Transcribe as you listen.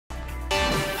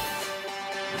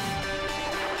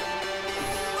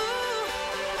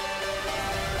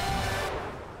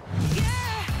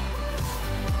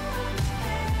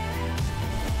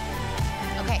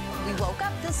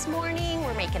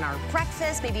making our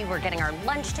breakfast, maybe we're getting our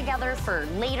lunch together for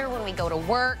later when we go to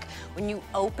work. When you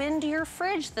opened your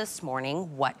fridge this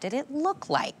morning, what did it look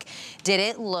like? Did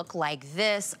it look like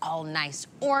this, all nice,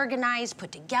 organized,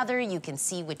 put together? You can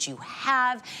see what you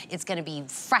have. It's gonna be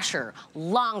fresher,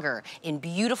 longer, in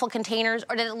beautiful containers,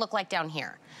 or did it look like down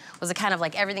here? Was it kind of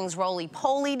like everything's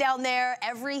roly-poly down there?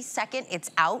 Every second it's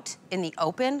out in the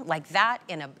open like that,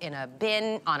 in a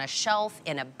bin, on a shelf,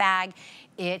 in a bag.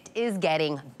 It is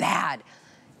getting bad.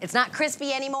 It's not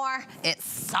crispy anymore, it's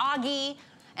soggy.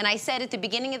 And I said at the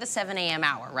beginning of the 7 a.m.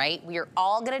 hour, right? We are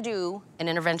all gonna do an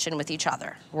intervention with each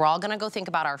other. We're all gonna go think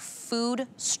about our food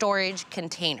storage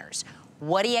containers.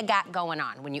 What do you got going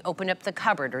on when you opened up the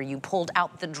cupboard or you pulled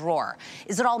out the drawer?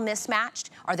 Is it all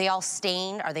mismatched? Are they all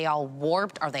stained? Are they all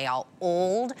warped? Are they all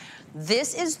old?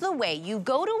 This is the way. You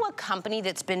go to a company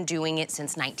that's been doing it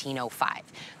since 1905.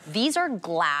 These are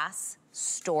glass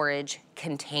storage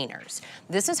containers.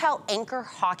 This is how Anchor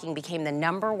Hawking became the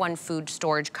 #1 food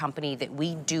storage company that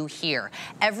we do here.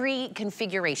 Every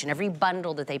configuration, every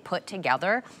bundle that they put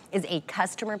together is a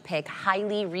customer pick,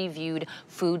 highly reviewed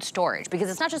food storage, because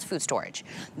it's not just food storage.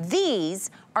 These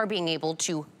are being able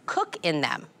to cook in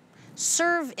them,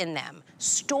 serve in them,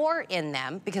 store in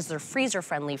them, because they're freezer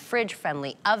friendly, fridge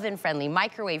friendly, oven friendly,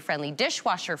 microwave friendly,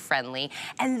 dishwasher friendly,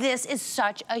 and this is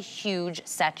such a huge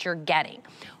set you're getting.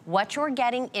 What you're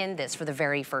getting in this for the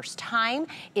very first time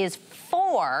is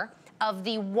 4 of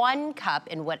the 1 cup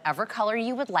in whatever color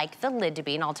you would like the lid to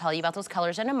be, and I'll tell you about those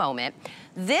colors in a moment.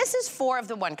 This is 4 of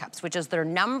the 1 cups, which is their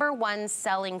 #1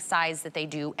 selling size that they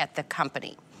do at the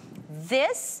company.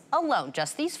 This alone,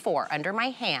 just these 4 under my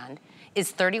hand,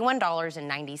 is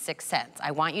 $31.96.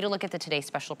 I want you to look at the Today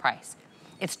Special price.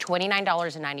 It's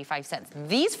 $29.95.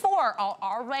 These 4 are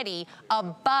already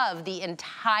above the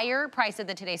entire price of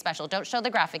the Today Special. Don't show the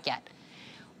graphic yet.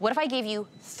 What if I gave you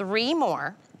 3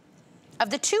 more of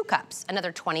the 2 cups,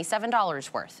 another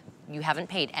 $27 worth? You haven't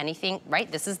paid anything,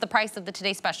 right? This is the price of the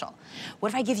Today Special. What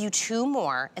if I give you 2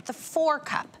 more at the 4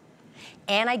 cup?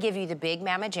 And I give you the Big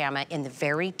Mama Jamma in the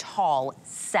very tall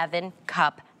 7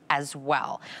 cup as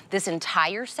well. This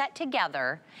entire set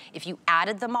together, if you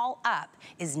added them all up,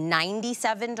 is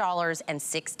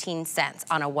 $97.16.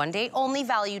 On a 1-day only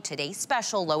value, Today's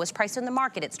Special, lowest price in the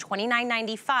market, it's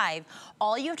 $29.95.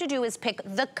 All you have to do is pick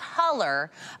the color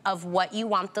of what you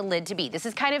want the lid to be. This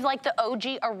is kind of like the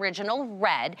OG original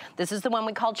red. This is the one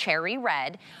we call cherry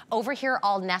red. Over here,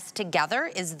 all nest together,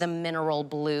 is the mineral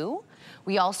blue.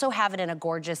 We also have it in a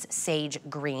gorgeous sage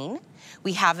green.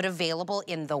 We have it available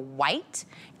in the white,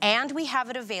 and we have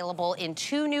it available in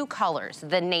 2 new colors.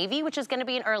 The navy, which is gonna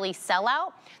be an early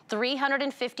sellout,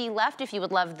 350 left if you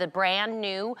would love the brand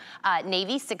new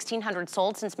navy, 1,600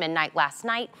 sold since midnight last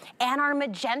night. And our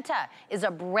magenta is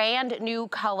a brand new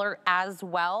color as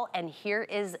well. And here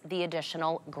is the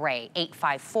additional gray.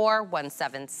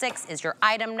 854176 is your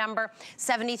item number,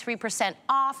 73%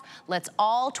 off. Let's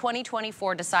all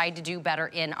 2024 decide to do better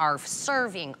in our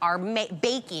serving, our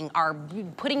baking, our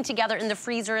putting together in the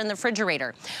freezer and the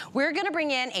refrigerator. We're gonna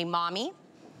bring in a mommy,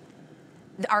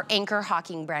 our Anchor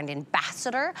Hawking brand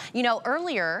ambassador. You know,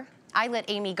 earlier, I let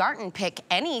Amy Garten pick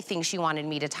anything she wanted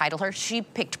me to title her. She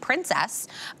picked Princess.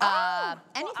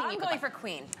 Anything well, I'm going for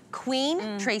Queen.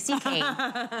 Queen Tracy Kane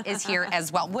is here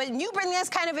as well. When you bring this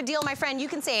kind of a deal, my friend, you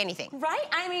can say anything. Right?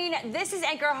 I mean, this is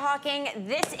Anchor Hawking.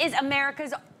 This is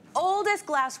America's oldest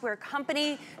glassware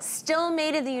company, still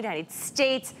made in the United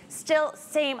States, still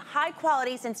same high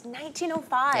quality since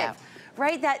 1905. Yeah.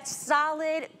 Right, that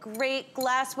solid, great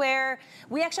glassware.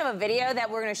 We actually have a video that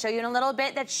we're gonna show you in a little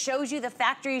bit that shows you the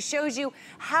factory, shows you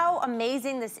how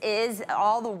amazing this is,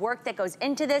 all the work that goes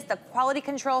into this, the quality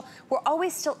control. We're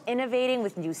always still innovating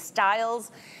with new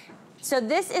styles. So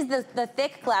this is the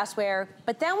thick glassware,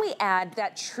 but then we add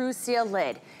that True Seal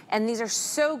lid. And these are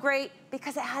so great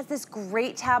because it has this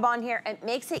great tab on here. It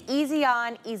makes it easy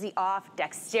on, easy off,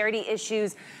 dexterity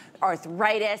issues,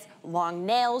 arthritis, long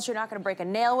nails. You're not gonna break a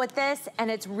nail with this, and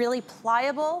it's really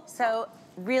pliable, so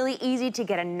really easy to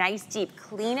get a nice deep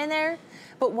clean in there.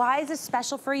 But why is this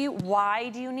special for you? Why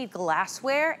do you need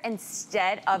glassware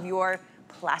instead of your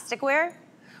plasticware?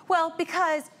 Well,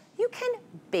 because you can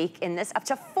bake in this up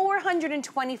to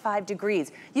 425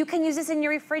 degrees. You can use this in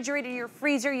your refrigerator, your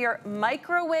freezer, your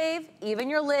microwave,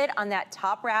 even your lid on that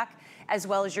top rack, as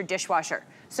well as your dishwasher.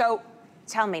 So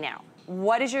tell me now,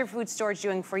 what is your food storage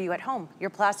doing for you at home? Your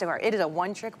plasticware, it is a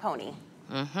one-trick pony,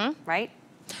 right?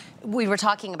 We were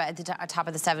talking about at the top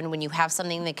of the 7, when you have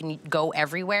something that can go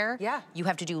everywhere, you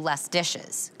have to do less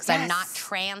dishes. Because I'm not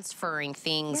transferring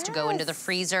things to go into the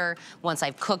freezer once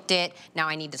I've cooked it. Now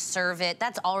I need to serve it.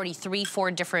 That's already 3,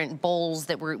 4 different bowls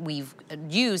that we've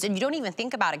used, and you don't even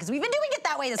think about it because we've been doing it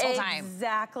that way this whole time.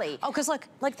 Exactly. Oh, because look,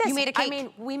 like this. You made a cake. I mean,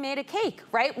 we made a cake,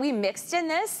 right? We mixed in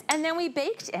this, and then we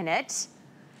baked in it.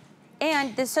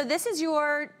 And so this is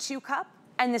your 2 cup.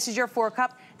 And this is your 4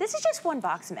 cup. This is just 1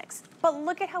 box mix. But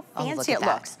look at how fancy it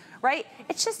looks, right?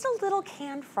 It's just a little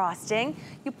canned frosting.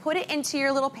 You put it into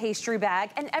your little pastry bag,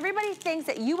 and everybody thinks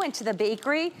that you went to the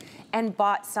bakery and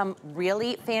bought some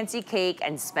really fancy cake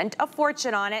and spent a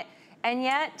fortune on it, and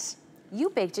yet you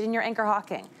baked it in your Anchor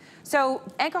Hocking. So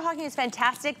Anchor Hocking is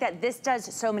fantastic that this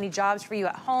does so many jobs for you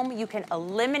at home. You can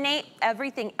eliminate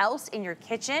everything else in your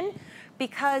kitchen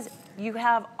because you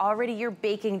have already your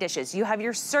baking dishes. You have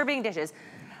your serving dishes.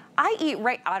 I eat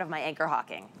right out of my Anchor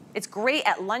Hocking. It's great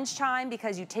at lunchtime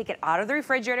because you take it out of the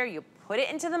refrigerator, you put it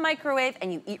into the microwave,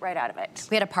 and you eat right out of it.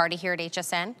 We had a party here at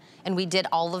HSN, and we did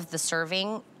all of the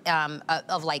serving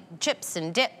of like chips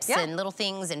and dips and little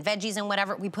things and veggies and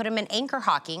whatever. We put them in Anchor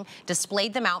Hocking,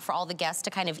 displayed them out for all the guests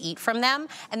to kind of eat from them,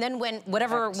 and then when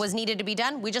whatever was needed to be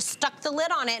done, we just stuck the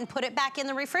lid on it and put it back in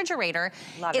the refrigerator.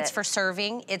 It's for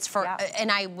serving. It's for,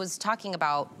 and I was talking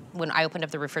about when I opened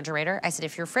up the refrigerator, I said,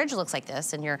 if your fridge looks like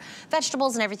this and your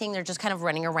vegetables and everything, they're just kind of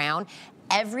running around,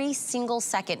 every single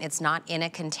second it's not in a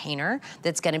container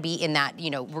that's gonna be in that, you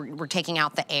know, we're taking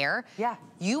out the air.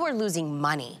 You are losing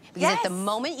money. Because at the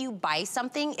moment you buy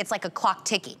something, it's like a clock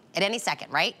ticking at any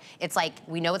second, right? It's like,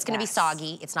 we know it's gonna be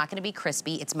soggy, it's not gonna be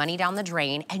crispy, it's money down the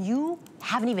drain, and you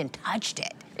haven't even touched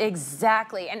it.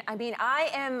 Exactly, and I mean, I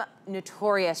am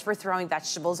notorious for throwing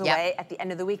vegetables away at the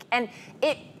end of the week, and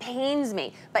it pains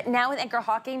me. But now with Anchor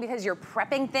Hocking, because you're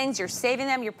prepping things, you're saving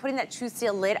them, you're putting that Truth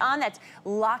Seal lid on, that's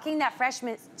locking that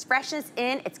freshness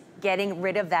in, it's getting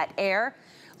rid of that air.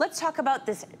 Let's talk about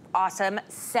this awesome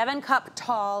 7-cup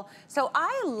tall. So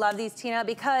I love these, Tina,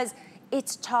 because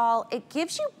it's tall. It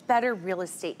gives you better real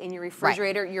estate in your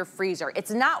refrigerator, your freezer. It's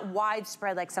not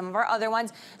widespread like some of our other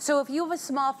ones. So if you have a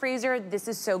small freezer, this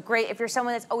is so great. If you're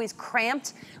someone that's always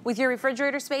cramped with your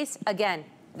refrigerator space, again,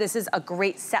 this is a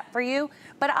great set for you.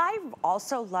 But I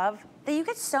also love that you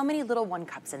get so many little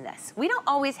 1-cups in this. We don't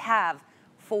always have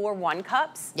 4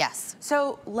 1-cups.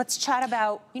 So let's chat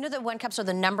about... You know that 1-cups are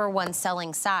the #1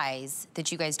 selling size that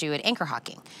you guys do at Anchor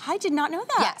Hocking. I did not know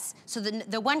that. Yes, so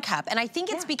the 1 cup, and I think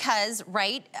it's because,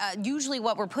 right, usually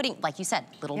what we're putting, like you said,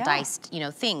 little diced, you know,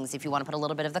 things. If you want to put a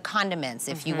little bit of the condiments,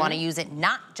 if you want to use it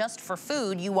not just for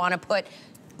food, you want to put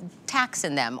tacks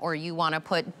in them, or you want to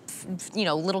put, you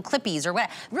know, little clippies or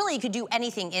whatever. Really, you could do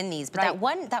anything in these, but that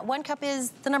one cup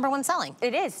is the #1 selling.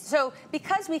 It is. So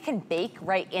because we can bake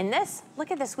right in this,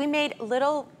 look at this. We made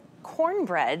little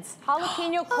cornbreads,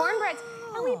 jalapeno cornbreads,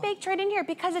 and we baked right in here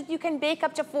because you can bake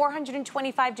up to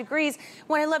 425 degrees.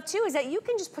 What I love too is that you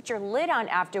can just put your lid on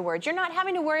afterwards. You're not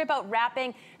having to worry about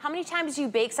wrapping. How many times do you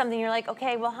bake something, you're like,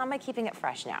 okay, well, how am I keeping it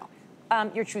fresh now?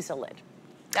 Your Truth Seal lid.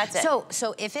 That's it.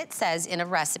 So if it says in a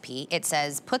recipe, it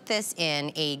says put this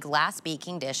in a glass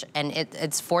baking dish and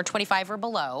it's 425 or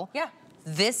below.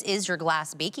 This is your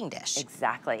glass baking dish.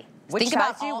 Exactly. Which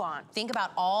size do you want? Think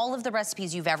about all of the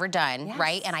recipes you've ever done,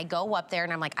 right? And I go up there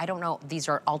and I'm like, I don't know, these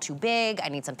are all too big. I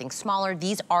need something smaller.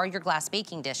 These are your glass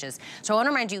baking dishes. So I want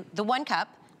to remind you, the 1 cup,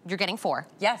 you're getting 4.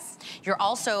 You're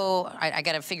also, I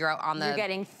got to figure out on the... You're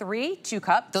getting 3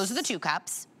 2-cups. Those are the 2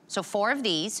 cups. So 4 of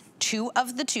these, 2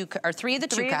 of the 2, or 3 of the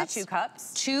 2 cups. 3 of the 2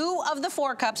 cups. 2 of the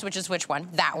 4 cups, which is which one?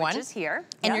 That one. Which is here.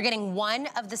 And you're getting 1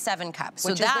 of the 7 cups.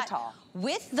 Which so is that, the tall.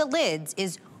 with the lids,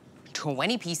 is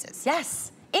 20 pieces.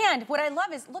 And what I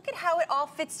love is, look at how it all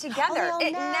fits together.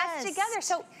 It nests together,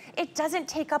 so it doesn't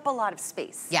take up a lot of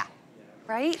space.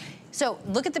 Right? So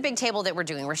look at the big table that we're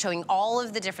doing. We're showing all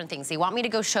of the different things. They want me to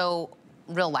go show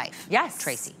real life.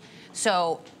 Tracy.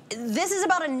 So this is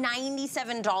about a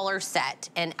 $97 set,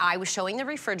 and I was showing the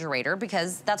refrigerator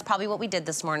because that's probably what we did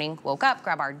this morning. Woke up,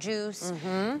 grab our juice,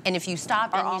 and if you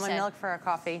stop and you almond milk for a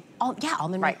coffee. Oh, yeah,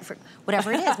 almond milk for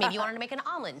whatever it is. Maybe you wanted to make an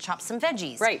omelet, chop some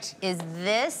veggies. Is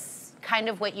this kind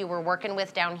of what you were working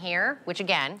with down here? Which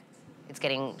again, it's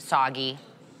getting soggy,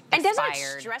 and doesn't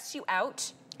it stress you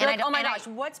out? And like, oh my gosh,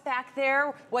 what's back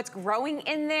there? What's growing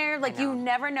in there? Like, you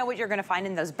never know what you're gonna find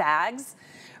in those bags,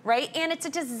 right? And it's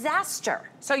a disaster.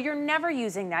 So you're never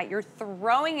using that. You're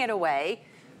throwing it away.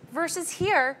 Versus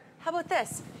here, how about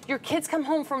this? Your kids come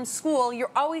home from school.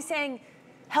 You're always saying,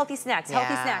 healthy snacks,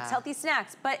 healthy snacks, healthy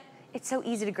snacks. But it's so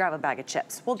easy to grab a bag of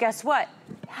chips. Well, guess what?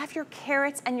 Have your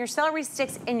carrots and your celery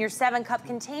sticks in your 7-cup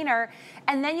container,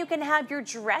 and then you can have your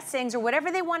dressings or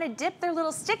whatever they want to dip their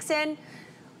little sticks in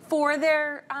for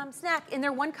their snack in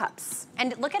their 1 cups.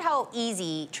 And look at how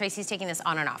easy Tracy's taking this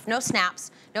on and off. No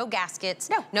snaps, no gaskets,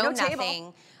 no nothing.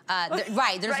 Table.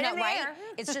 Right, there's Right no, in the right? air.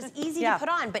 It's just easy to put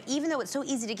on, but even though it's so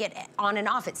easy to get on and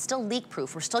off, it's still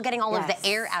leak-proof. We're still getting all of the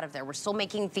air out of there. We're still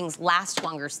making things last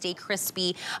longer, stay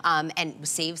crispy, and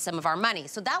save some of our money.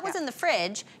 So that was in the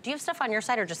fridge. Do you have stuff on your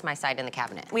side or just my side in the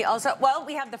cabinet? We also, well,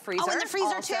 we have the freezer. Oh, in the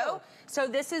freezer also. too. So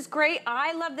this is great.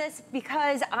 I love this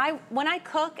because when I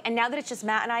cook, and now that it's just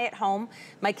Matt and I at home,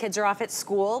 my kids are off at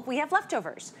school, we have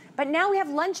leftovers. But now we have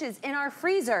lunches in our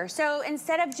freezer. So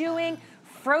instead of doing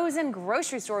frozen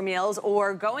grocery store meals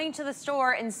or going to the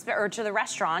store or to the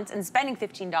restaurant and spending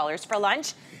 $15 for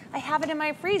lunch, I have it in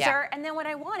my freezer, and then when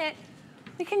I want it,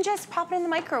 we can just pop it in the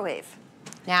microwave.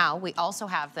 Now, we also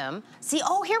have them. See,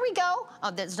 oh, here we go.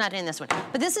 Oh, that's not in this one.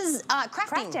 But this is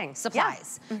crafting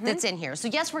supplies that's in here. So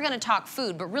yes, we're gonna talk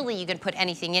food, but really you can put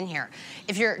anything in here.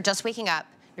 If you're just waking up,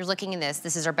 you're looking in this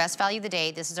is our best value of the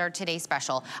day. This is our today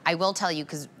special. I will tell you,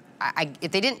 because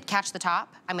if they didn't catch the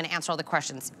top, I'm gonna answer all the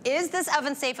questions. Is this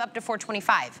oven safe up to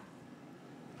 425?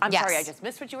 I'm sorry, I just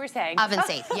missed what you were saying. Oven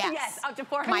safe, yes. Yes, up to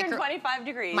 425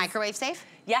 degrees. Microwave safe?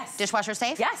 Yes. Dishwasher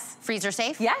safe? Yes. Freezer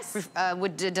safe? Yes.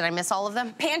 Did I miss all of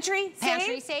them? Pantry safe?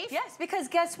 Pantry safe? Yes, because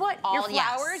guess what? Your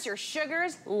flours, your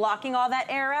sugars, locking all that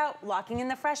air out, locking in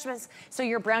the freshness, so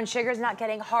your brown sugar's not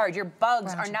getting hard. Your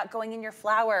bugs are not going in your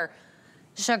flour.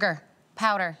 Sugar,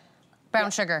 powder, brown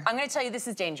sugar. I'm gonna tell you this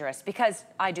is dangerous because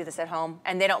I do this at home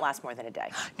and they don't last more than a day.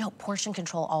 No, portion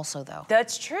control also though.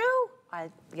 That's true.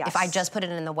 Yes. If I just put it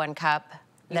in the 1 cup,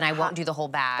 then I won't do the whole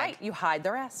bag. Right, you hide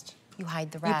the rest. You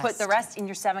hide the rest. You put the rest in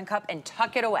your 7 cup and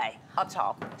tuck it away, up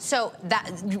tall. So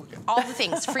all the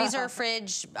things, freezer,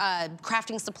 fridge,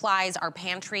 crafting supplies, our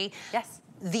pantry. Yes.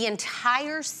 The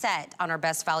entire set on our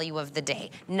best value of the day.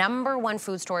 #1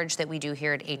 food storage that we do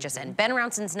here at HSN. Been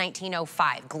around since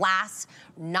 1905. Glass,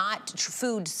 not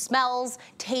food smells,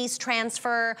 taste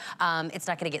transfer. It's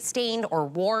not gonna get stained or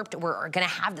warped. We're gonna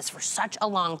have this for such a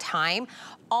long time.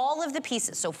 All of the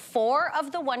pieces, so 4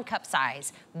 of the 1 cup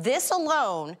size. This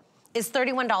alone is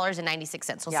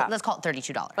 $31.96. So let's call it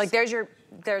 $32. Like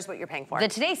there's what you're paying for. The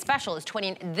Today Special is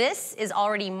 $20. This is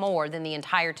already more than the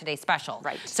entire Today Special.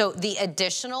 Right. So the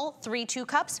additional 3 2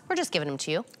 cups, we're just giving them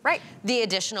to you. Right. The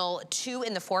additional 2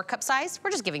 in the 4 cup size,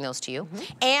 we're just giving those to you.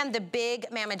 And the big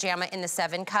Mama Jamma in the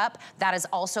 7 cup, that is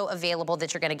also available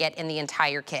that you're gonna get in the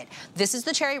entire kit. This is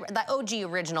the OG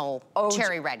original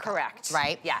cherry red color. Correct.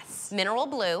 Right? Yes. Mineral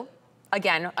blue.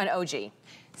 Again, an OG.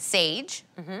 Sage.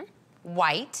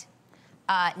 White.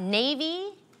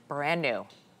 Navy. Brand new.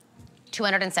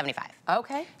 275.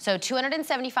 Okay. So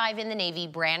 275 in the navy,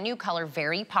 brand new color,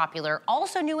 very popular.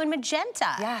 Also new in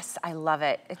magenta. Yes, I love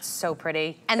it. It's so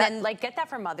pretty. And then get that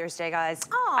for Mother's Day, guys.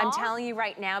 Aww. I'm telling you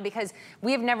right now because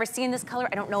we have never seen this color.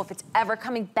 I don't know if it's ever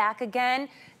coming back again.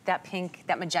 That pink,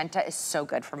 that magenta is so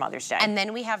good for Mother's Day. And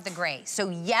then we have the gray. So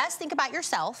yes, think about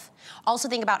yourself. Also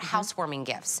think about housewarming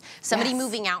gifts. Somebody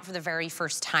moving out for the very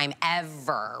first time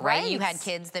ever, right? You had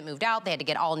kids that moved out. They had to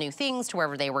get all new things to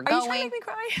wherever they were going. Are you trying to make me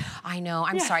cry? I know,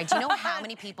 I'm sorry. Do you know how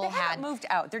many people had moved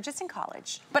out? They're just in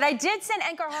college. But I did send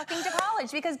Anchor Hawking to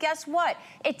college because guess what?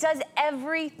 It does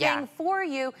everything for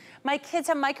you. My kids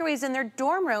have microwaves in their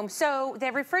dorm room, so they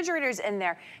have refrigerators in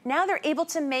there. Now they're able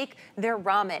to make their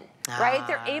ramen, right?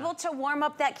 They're able to warm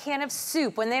up that can of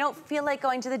soup when they don't feel like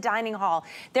going to the dining hall.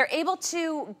 They're able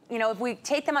to, you know, if we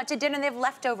take them out to dinner and they have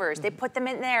leftovers, they put them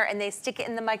in there and they stick it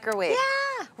in the microwave.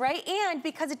 Yeah. Right? And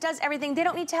because it does everything, they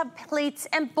don't need to have plates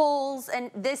and bowls and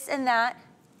this and that,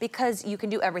 because you can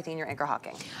do everything in your Anchor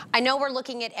Hawking. I know we're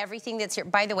looking at everything that's here.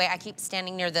 By the way, I keep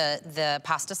standing near the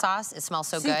pasta sauce. It smells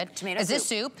so good. Tomato soup. Is this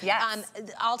soup? Yes.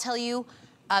 I'll tell you,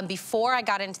 before I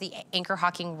got into the Anchor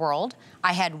Hawking world,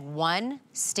 I had 1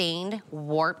 stained,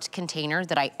 warped container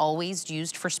that I always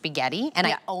used for spaghetti, and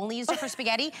I only used it for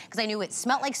spaghetti because I knew it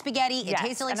smelled like spaghetti, it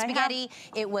tasted like spaghetti,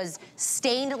 it was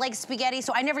stained like spaghetti,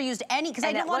 so I never used any because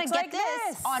I didn't want to get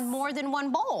this on more than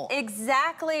 1 bowl.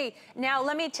 Exactly. Now,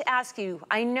 let me ask you,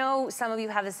 I know some of you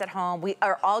have this at home, we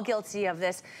are all guilty of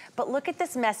this, but look at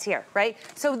this mess here, right?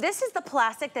 So this is the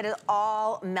plastic that is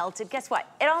all melted. Guess what?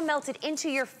 It all melted into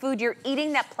your food. You're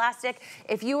eating that plastic.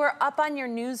 If you were up on your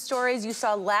news stories, you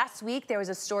saw last week there was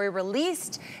a story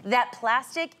released that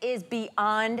plastic is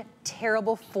beyond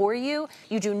terrible for you.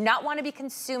 You do not want to be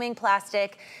consuming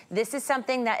plastic. This is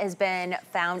something that has been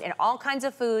found in all kinds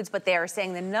of foods, but they are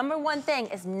saying the #1 thing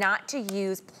is not to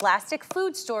use plastic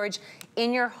food storage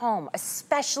in your home,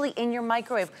 especially in your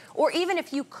microwave. Or even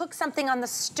if you cook something on the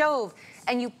stove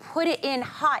and you put it in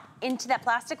hot into that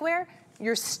plasticware,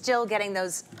 you're still getting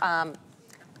those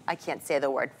I can't say the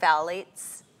word,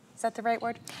 phthalates. Is that the right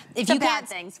word? If Some you bad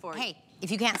things for you. Hey,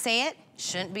 if you can't say it,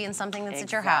 shouldn't be in something that's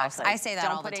at your house. I say that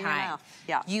all the time.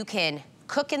 Yeah. You can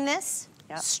cook in this,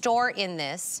 store in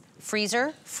this,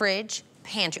 freezer, fridge,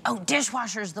 pantry. Oh,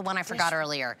 dishwasher is the one I forgot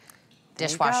earlier.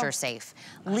 Dishwasher safe,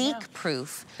 leak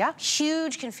proof,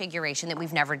 huge configuration that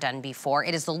we've never done before.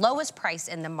 It is the lowest price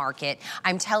in the market.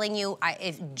 I'm telling you,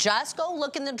 if just go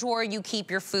look in the drawer you keep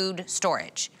your food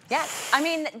storage. Yes, I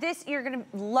mean, you're gonna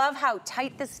love how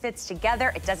tight this fits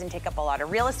together. It doesn't take up a lot of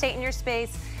real estate in your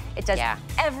space. It does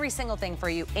every single thing for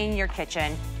you in your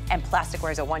kitchen, and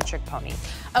plasticware is a one-trick pony.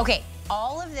 Okay,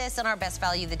 all of this in our best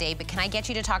value of the day, but can I get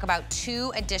you to talk about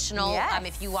 2 additional,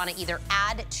 if you want to either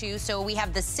add to? So we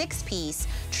have the 6-piece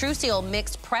True Seal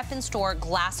mixed prep and store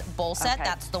glass bowl set.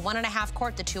 That's the 1.5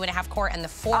 quart, the 2.5 quart, and the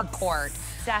 4 quart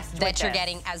that you're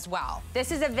getting as well.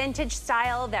 This is a vintage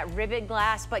style, that ribbed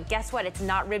glass, but guess what? It's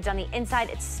not ribbed on the inside,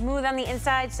 it's smooth on the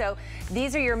inside. So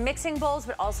these are your mixing bowls,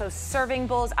 but also serving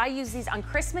bowls. I use these on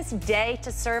Christmas Day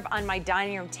to serve on my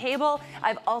dining room table.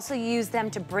 I've also used them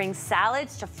to bring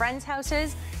salads to friends'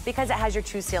 houses because it has your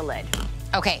True Seal lid.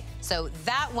 Okay, so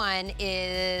that one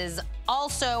is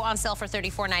also on sale for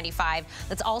 $34.95.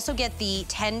 Let's also get the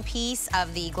 10-piece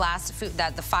of the glass food,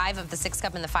 the 5 of the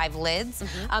 6-cup and the 5 lids.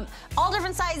 All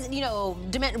different size, you know,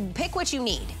 pick what you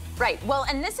need. Right, well,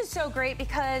 and this is so great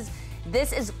because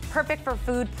this is perfect for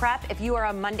food prep. If you are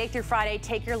a Monday through Friday,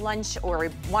 take your lunch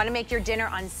or want to make your dinner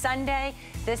on Sunday,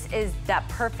 this is that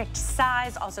perfect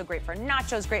size. Also great for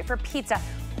nachos, great for pizza.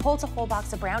 Holds a whole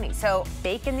box of brownies. So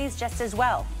bake in these just as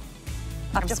well.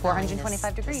 Up to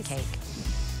 425 degrees. This cake.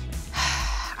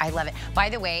 I love it. By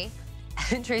the way,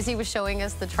 Tracy was showing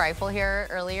us the trifle here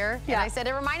earlier. And I said,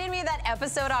 it reminded me of that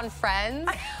episode on Friends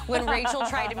when Rachel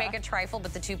tried to make a trifle,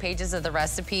 but the 2 pages of the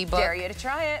recipe book. Dare you to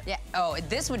try it. Yeah. Oh,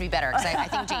 this would be better because I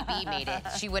think JB made it.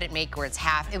 She wouldn't make where it's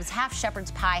half. It was half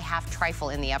shepherd's pie, half trifle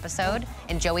in the episode.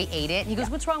 And Joey ate it. And he goes,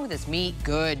 what's wrong with this? Meat,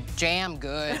 good. Jam,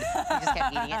 good. He just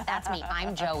kept eating it. That's me.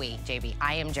 I'm Joey, JB.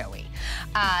 I am Joey.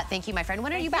 Thank you, my friend.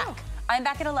 When are you back? I'm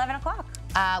back at 11 o'clock.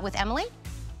 With Emily?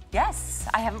 Yes,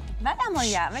 I haven't met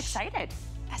Emily yet. I'm excited.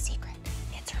 A secret.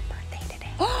 It's her birthday today.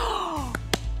 Oh,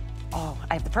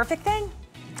 I have the perfect thing.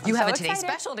 You have a Today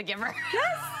Special to give her.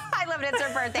 Yes. I love it. It's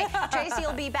her birthday. Tracy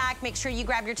will be back. Make sure you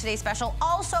grab your Today Special.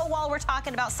 Also, while we're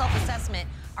talking about self-assessment,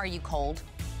 are you cold?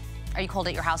 Are you cold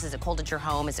at your house? Is it cold at your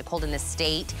home? Is it cold in this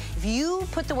state? If you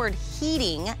put the word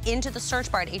heating into the search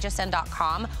bar at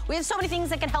hsn.com, we have so many things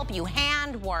that can help you.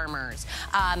 Hand warmers,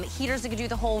 heaters that can do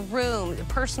the whole room,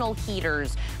 personal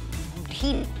heaters,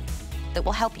 heat that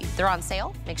will help you. They're on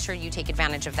sale. Make sure you take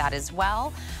advantage of that as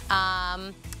well.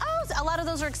 A lot of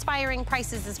those are expiring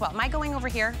prices as well. Am I going over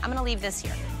here? I'm gonna leave this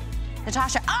here.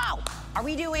 Natasha, are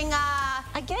we doing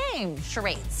a game?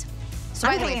 Charades. So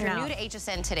by the way, if you're new to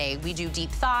HSN Today, we do deep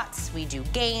thoughts, we do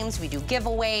games, we do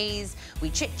giveaways,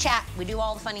 we chit chat, we do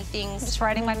all the funny things. I'm just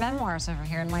writing my memoirs over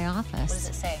here in my office. What does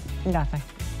it say? Nothing.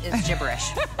 It's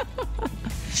gibberish.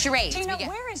 Charades. Tina,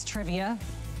 where is trivia?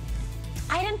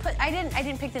 I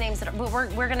didn't pick the names, but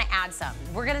we're gonna add some.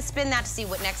 We're gonna spin that to see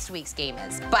what next week's game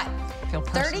is. But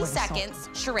 30 seconds,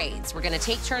 charades. We're gonna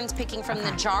take turns picking from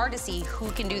the jar to see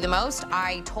who can do the most.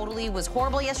 I totally was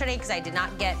horrible yesterday because I did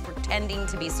not get pretending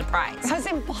to be surprised. That's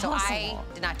impossible. So I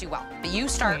did not do well. But you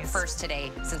start first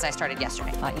today since I started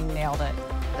yesterday. I thought you nailed it.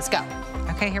 Let's go.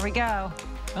 Okay, here we go.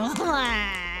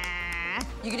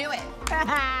 You can do it.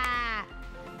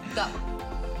 Go.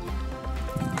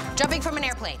 Jumping from an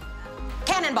airplane.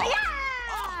 Cannonball. Yeah!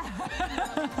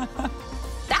 Oh.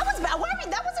 That was bad.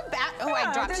 That wasn't bad. Oh,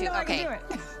 I dropped you. Okay.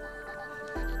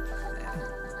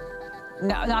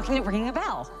 No, ringing a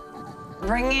bell.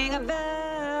 Ringing a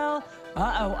bell.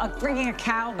 Uh-oh, ringing a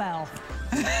cowbell.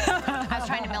 I was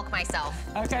trying to milk myself.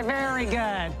 Okay, very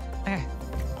good. Okay.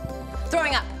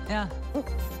 Throwing up. Yeah.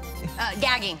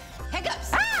 Gagging.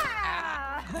 Hiccups.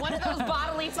 One of those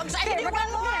bodily functions. I can do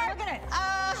one more. Look at it.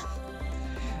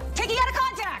 Taking out of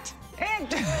contact.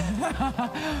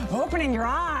 Opening your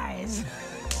eyes.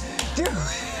 It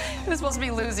was supposed to be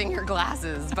losing your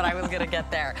glasses, but I was gonna get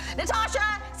there.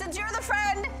 Natasha, since you're the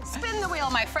friend, spin the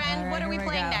wheel, my friend. Right, what are we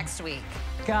playing next week?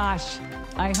 Gosh,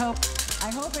 I hope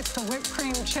it's the whipped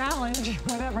cream challenge,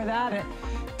 whatever that is.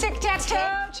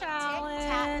 Tic-tac-toe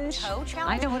challenge. Tic-tac-toe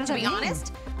challenge? I know, what does that mean? To be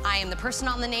honest, I am the person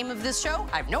on the name of this show.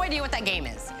 I have no idea what that game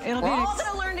is. We're all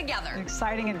gonna learn together.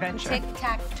 Exciting adventure.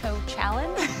 Tic-tac-toe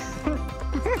challenge.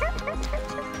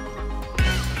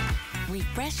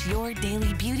 Refresh your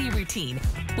daily beauty routine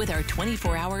with our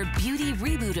 24-hour beauty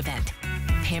reboot event.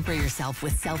 Pamper yourself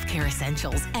with self-care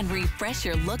essentials and refresh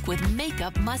your look with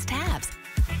makeup must-haves.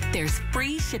 There's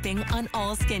free shipping on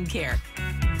all skincare.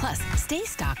 Plus, stay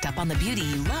stocked up on the beauty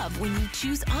you love when you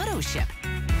choose auto ship.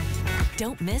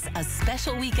 don't miss a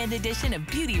special weekend edition of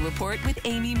Beauty Report with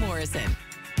Amy Morrison.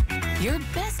 Your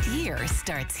best year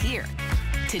starts here.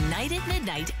 Tonight at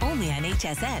midnight, only on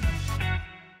HSN.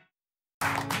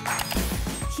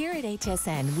 Here at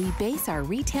HSN, we base our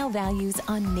retail values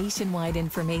on nationwide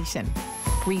information.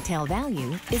 Retail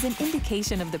value is an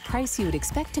indication of the price you would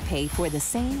expect to pay for the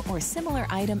same or similar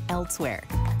item elsewhere,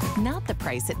 not the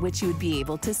price at which you would be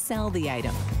able to sell the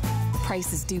item.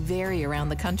 Prices do vary around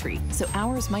the country, so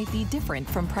ours might be different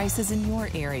from prices in your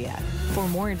area. For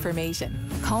more information,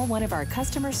 call one of our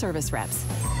customer service reps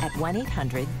at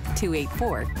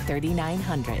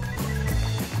 1-800-284-3900.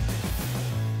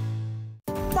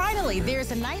 Finally,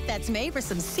 there's a night that's made for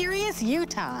some serious you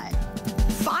time.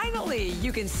 Finally,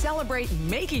 you can celebrate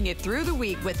making it through the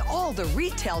week with all the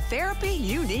retail therapy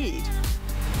you need.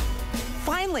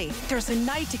 Finally, there's a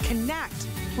night to connect,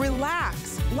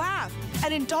 relax, laugh,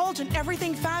 and indulge in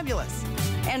everything fabulous.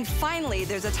 And finally,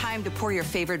 there's a time to pour your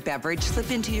favorite beverage,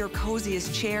 slip into your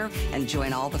coziest chair, and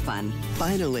join all the fun.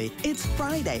 Finally, it's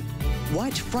Friday.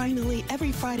 Watch Finally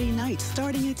every Friday night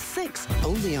starting at 6,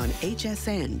 only on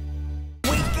HSN.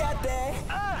 We got that.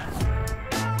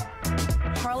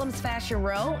 Harlem's Fashion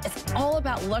Row is all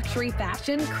about luxury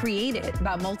fashion created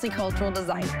by multicultural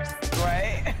designers.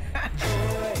 Right?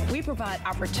 We provide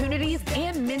opportunities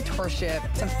and mentorship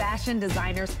to fashion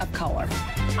designers of color.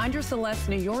 Andrea Celeste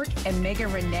New York and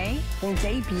Megan Renee will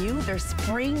debut their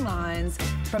spring lines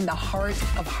from the heart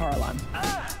of Harlem.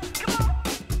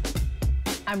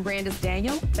 I'm Brandis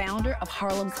Daniel, founder of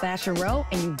Harlem's Fashion Row,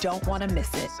 and you don't want to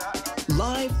miss it.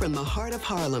 Live from the heart of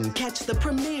Harlem, catch the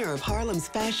premiere of Harlem's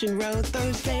Fashion Row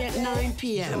Thursday at 9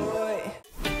 p.m.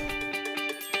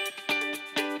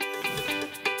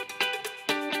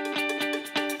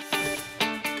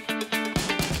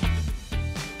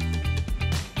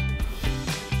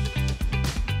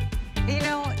 You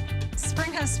know,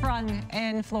 spring has sprung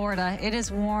in Florida. It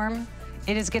is warm.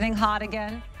 It is getting hot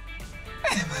again.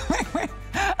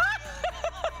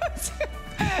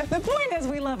 The point is,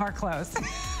 we love our clothes.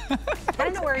 I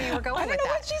don't know where you were going with that.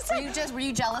 What you said. Were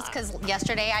you jealous because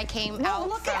yesterday I came out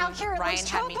look from out here. It Ryan looks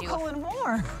had me do tropical and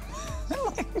warm.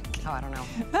 Oh, I don't know.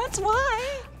 That's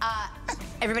why.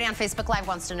 Everybody on Facebook Live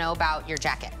wants to know about your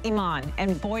jacket. Iman,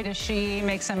 and boy does she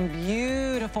make some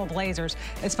beautiful blazers,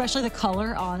 especially the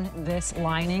color on this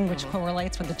lining, which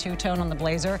correlates with the two-tone on the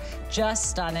blazer. Just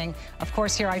stunning. Of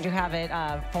course, here I do have it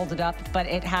folded up, but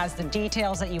it has the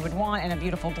details that you would want in a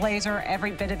beautiful blazer. Every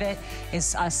bit of it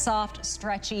is soft,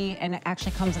 stretchy, and it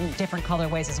actually comes in different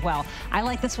colorways as well. I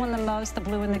like this one the most, the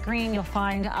blue and the green. You'll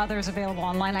find others available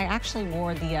online. I actually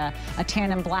wore the a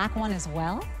tan and black one as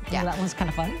well. Yeah. So that one's kind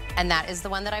of fun. And that is the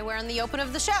one that I wear in the open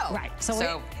of the show. Right.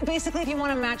 So basically, if you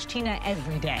want to match Tina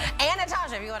every day. And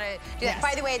Natasha, if you want to do that.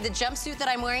 By the way, the jumpsuit that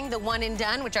I'm wearing, the one and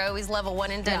done, which I always love a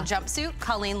one and done jumpsuit,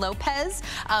 Colleen Lopez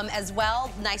as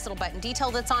well. Nice little button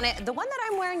detail that's on it. The one that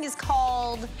I'm wearing is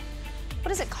called,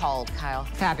 what is it called, Kyle?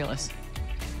 Fabulous.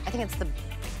 I think it's the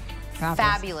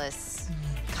Fabulous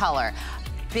color.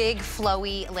 Big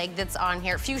flowy leg that's on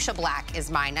here. Fuchsia black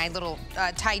is mine. I had a little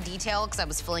tie detail because I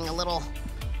was feeling a little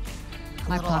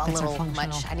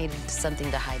much. I needed something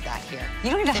to hide that here.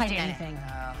 You don't need to hide anything.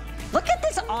 Look at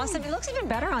this awesome. It looks even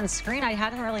better on screen. I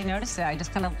hadn't really noticed it. I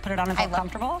just kind of put it on and felt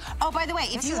comfortable. Oh, by the way,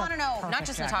 if you want to know, not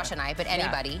just Natasha and I, but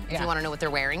anybody, if you want to know what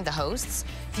they're wearing, the hosts,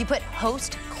 if you put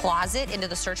host closet into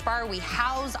the search bar, we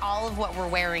house all of what we're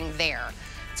wearing there.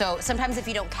 So sometimes if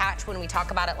you don't catch when we talk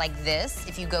about it like this,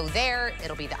 if you go there,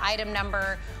 it'll be the item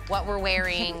number, what we're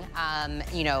wearing,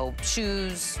 you know,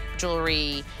 shoes,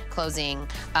 jewelry, clothing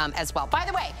as well. By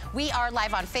the way, we are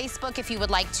live on Facebook. If you would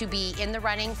like to be in the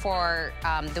running for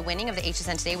the winning of the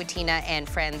HSN Today with Tina and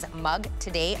Friends mug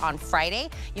today on Friday,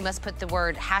 you must put the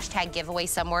word #giveaway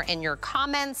somewhere in your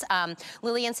comments.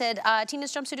 Lillian said,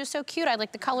 Tina's jumpsuit is so cute. I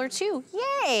like the color too.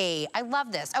 Yay, I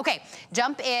love this. Okay,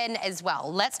 jump in as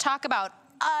well. Let's talk about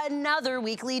another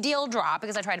weekly deal drop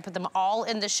because I try to put them all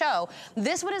in the show.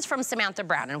 This one is from Samantha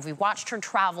Brown, and if we've watched her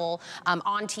travel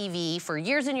on TV for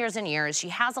years and years and years, she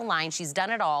has a line, she's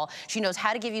done it all. She knows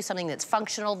how to give you something that's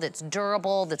functional, that's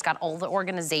durable, that's got all the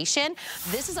organization.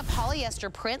 This is a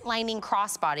polyester print lining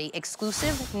crossbody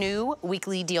exclusive new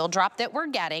weekly deal drop that we're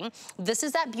getting. This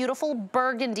is that beautiful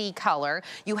burgundy color.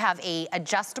 You have a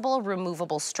adjustable,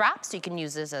 removable strap, so you can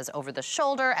use this as over the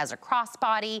shoulder, as a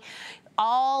crossbody.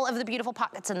 All of the beautiful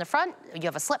pockets in the front. You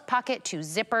have a slip pocket, 2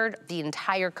 zippered. The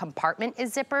entire compartment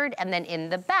is zippered. And then in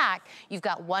the back, you've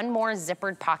got one more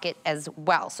zippered pocket as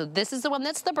well. So this is the one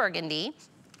that's the burgundy.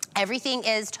 Everything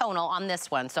is tonal on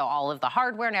this one, so all of the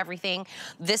hardware and everything.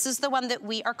 This is the one that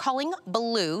we are calling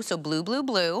blue, so blue, blue,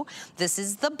 blue. This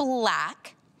is the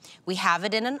black. We have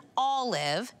it in an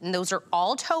olive, and those are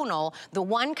all tonal. The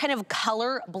one kind of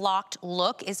color blocked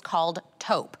look is called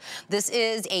taupe. This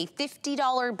is a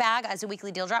 $50 bag as a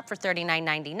weekly deal drop for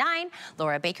 $39.99.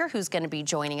 Laura Baker, who's gonna be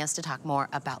joining us to talk more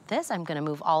about this. I'm gonna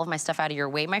move all of my stuff out of your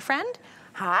way, my friend.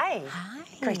 Hi. Hi.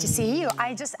 Great to see you.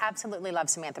 I just absolutely love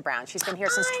Samantha Brown. She's been here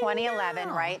since 2011,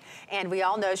 right? And we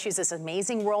all know she's this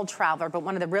amazing world traveler, but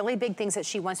one of the really big things that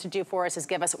she wants to do for us is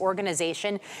give us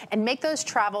organization and make those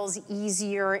travels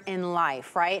easier in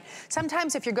life, right?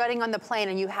 Sometimes if you're getting on the plane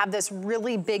and you have this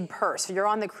really big purse, you're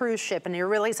on the cruise ship and you're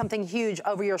really something huge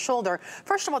over your shoulder,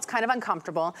 first of all, it's kind of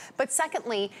uncomfortable, but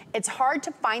secondly, it's hard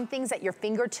to find things at your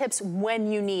fingertips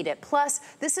when you need it. Plus,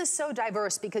 this is so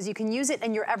diverse because you can use it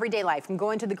in your everyday life, from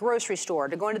going to the grocery store,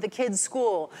 to going to the kids'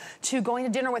 school, to going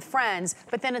to dinner with friends,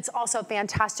 but then it's also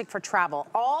fantastic for travel.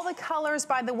 All the colors,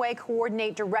 by the way,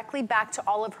 coordinate directly back to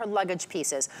all of her luggage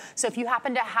pieces. So if you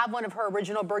happen to have one of her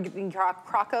original burgundy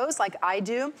crocos like I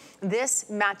do, this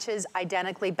matches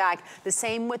identically back. The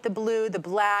same with the blue, the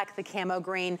black, the camo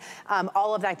green,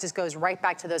 all of that just goes right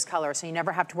back to those colors. So you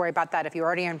never have to worry about that. If you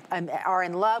already are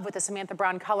in love with the Samantha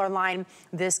Brown color line,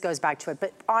 this goes back to it.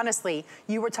 But honestly,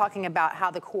 you were talking about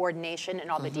how the coordination and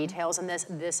all the details in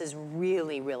this is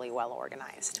really, really well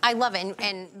organized. I love it,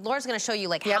 and Laura's gonna show you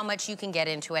like how much you can get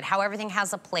into it, how everything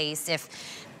has a place. If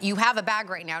you have a bag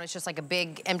right now and it's just like a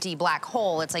big empty black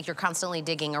hole, it's like you're constantly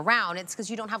digging around. It's because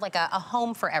you don't have like a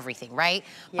home for everything, right?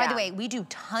 By the way, we do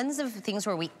tons of things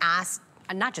where we ask,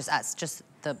 not just us, just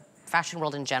the fashion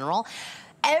world in general.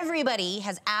 Everybody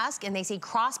has asked, and they say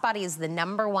crossbody is the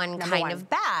number one kind of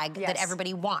bag that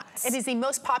everybody wants. It is the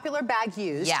most popular bag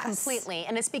used completely,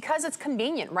 and it's because it's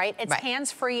convenient, right? It's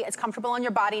hands-free, it's comfortable on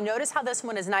your body. Notice how this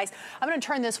one is nice. I'm gonna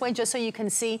turn this way just so you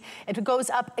can see. It goes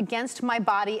up against my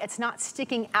body. It's not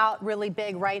sticking out really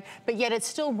big, right? But yet it's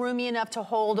still roomy enough to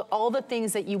hold all the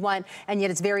things that you want, and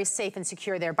yet it's very safe and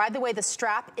secure there. By the way, the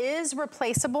strap is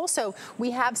replaceable, so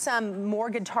we have some more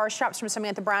guitar straps from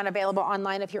Samantha Brown available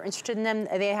online if you're interested in them.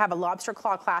 They have a lobster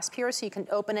claw clasp here, so you can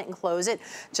open it and close it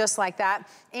just like that.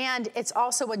 And it's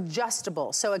also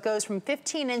adjustable, so it goes from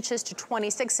 15 inches to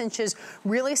 26 inches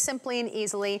really simply and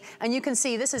easily. And you can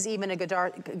see this is even a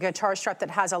guitar strap that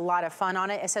has a lot of fun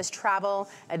on it. It says travel,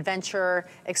 adventure,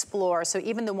 explore. So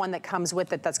even the one that comes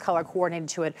with it that's color coordinated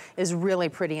to it is really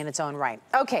pretty in its own right.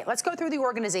 Okay, let's go through the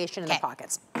organization in the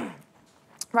pockets.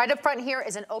 Right up front here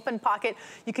is an open pocket.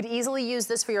 You could easily use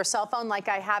this for your cell phone like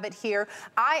I have it here.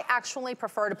 I actually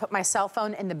prefer to put my cell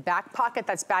phone in the back pocket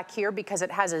that's back here because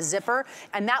it has a zipper.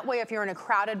 And that way, if you're in a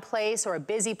crowded place or a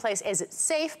busy place, is it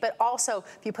safe, but also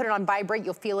if you put it on vibrate,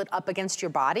 you'll feel it up against your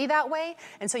body that way.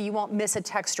 And so you won't miss a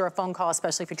text or a phone call,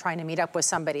 especially if you're trying to meet up with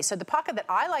somebody. So the pocket that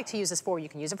I like to use this for, you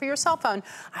can use it for your cell phone.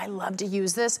 I love to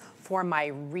use this for my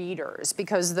readers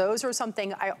because those are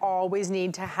something I always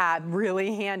need to have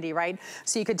really handy, right?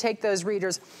 So you could take those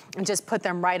readers and just put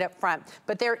them right up front.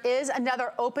 But there is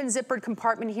another open zippered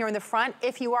compartment here in the front.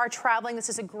 If you are traveling, this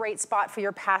is a great spot for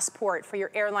your passport, for your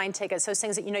airline tickets, those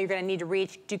things that you know you're gonna need to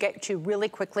reach to get to really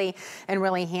quickly and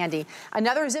really handy.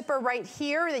 Another zipper right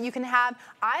here that you can have.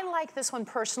 I like this one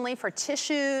personally for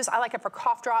tissues. I like it for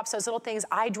cough drops, those little things,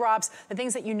 eye drops, the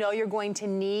things that you know you're going to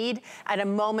need at a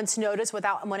moment's notice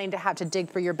without wanting to have to dig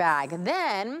for your bag.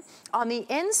 Then on the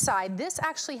inside, this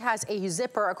actually has a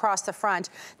zipper across the front,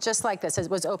 just like this. It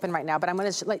was open right now, but I'm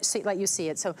going to let you see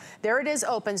it. So there it is,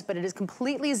 opens, but it is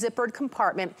completely zippered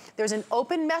compartment. There's an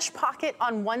open mesh pocket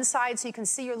on one side, so you can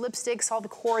see your lipsticks, all the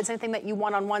cords, anything that you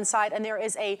want on one side, and there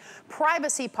is a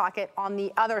privacy pocket on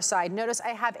the other side. Notice I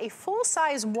have a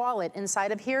full-size wallet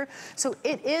inside of here, so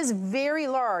it is very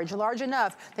large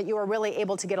enough that you are really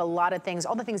able to get a lot of things,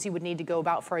 all the things you would need to go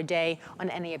about for a day on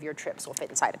any of your trips will fit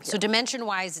inside of here. So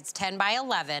dimension-wise, it's 10 by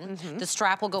 11. The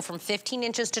strap will go from 15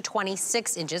 inches to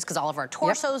 26 inches because all of our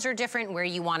torsos are different. Where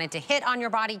you want it to hit on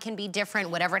your body can be different,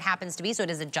 whatever it happens to be. So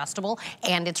it is adjustable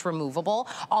and it's removable.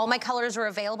 All my colors are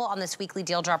available on this weekly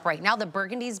deal drop right now. The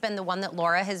burgundy's been the one that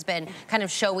Laura has been kind of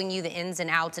showing you the ins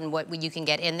and outs and what you can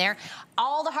get in there.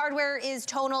 All the hardware is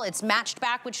tonal. It's matched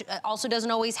back, which also doesn't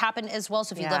always happen as well.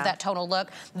 So if you love that tonal look,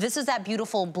 this is that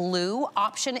beautiful blue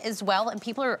option as well. And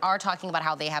people are talking about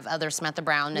how they have other Samantha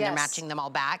Brown and they're matching them all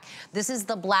back. This is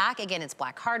the black. Again, it's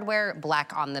black hardware,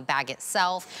 black on the bag itself.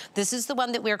 itself. This is the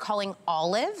one that we're calling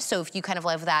olive. So if you kind of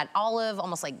love that olive,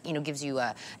 almost like, you know, gives you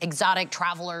a exotic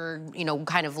traveler, you know,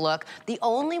 kind of look. The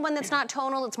only one that's not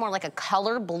tonal, it's more like a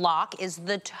color block, is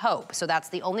the taupe. So that's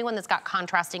the only one that's got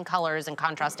contrasting colors and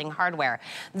contrasting hardware.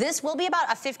 This will be about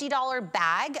a $50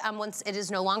 bag once it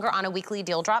is no longer on a weekly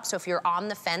deal drop. So if you're on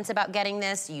the fence about getting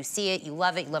this, you see it, you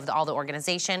love all the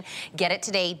organization, get it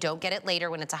today, don't get it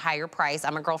later when it's a higher price.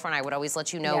 I'm a girlfriend, I would always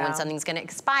let you know when something's gonna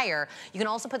expire. You can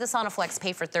also put this on a flex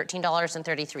pay for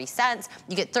 $13.33.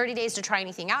 You get 30 days to try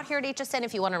anything out here at HSN.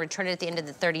 If you want to return it at the end of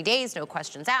the 30 days, no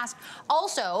questions asked.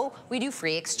 Also, we do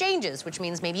free exchanges, which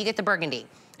means maybe you get the burgundy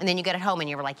and then you get it home and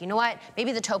you were like, you know what,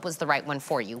 maybe the taupe was the right one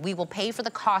for you. We will pay for the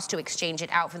cost to exchange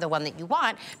it out for the one that you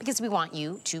want because we want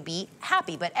you to be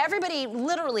happy. But everybody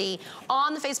literally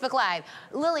on the Facebook Live,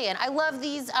 Lillian, I love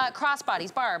these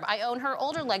crossbodies. Barb, I own her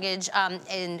older luggage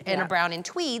in a brown and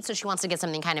tweed, so she wants to get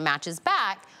something kind of matches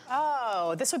back.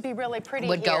 Oh, this would be really pretty.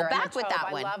 Would go back with that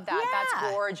one. I love that. Yeah.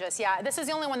 That's gorgeous. Yeah, this is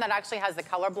the only one that actually has the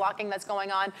color blocking that's going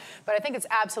on, but I think it's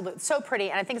absolutely so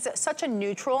pretty, and I think it's such a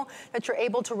neutral that you're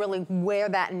able to really wear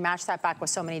that and match that back with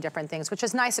so many different things, which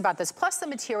is nice about this. Plus the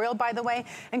material, by the way,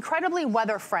 incredibly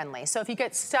weather friendly. So if you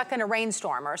get stuck in a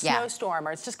rainstorm or a snowstorm,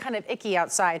 or it's just kind of icky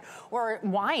outside, or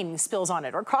wine spills on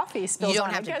it, or coffee spills on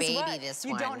it, you don't have to baby this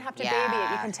one. You don't have to baby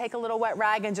it. You can take a little wet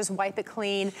rag and just wipe it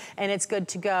clean, and it's good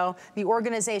to go. The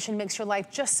organization makes your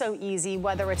life just so easy,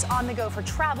 whether it's on the go for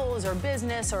travels or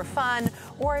business or fun,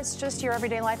 or it's just your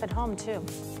everyday life at home too.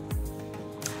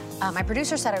 My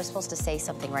producer said I was supposed to say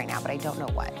something right now, but I don't know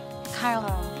what. Kyle.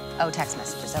 Oh, text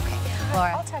messages. Okay.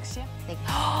 Laura. I'll text you.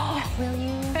 Will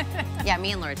you? Yeah,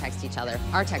 me and Laura text each other.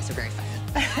 Our texts are very funny.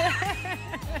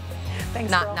 Thanks,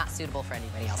 not suitable for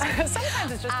anybody else.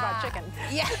 Sometimes it's just about chicken.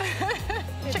 Yeah.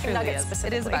 Chicken nuggets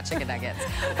specifically. It is about chicken nuggets.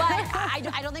 But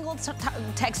I don't think we'll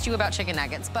text you about chicken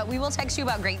nuggets, but we will text you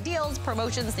about great deals,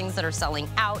 promotions, things that are selling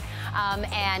out.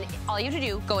 And all you have to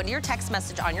do, go into your text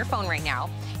message on your phone right now.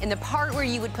 In the part where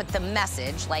you would put the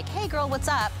message, like, hey girl, what's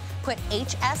up? Put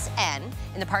HSN.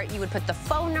 In the part you would put the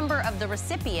phone number of the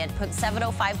recipient, put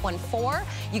 70514.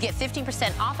 You get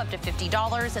 15% off up to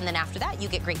 $50, and then after that you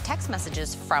get great text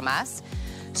messages from us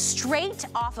straight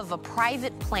off of a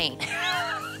private plane.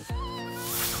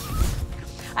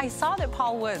 I saw that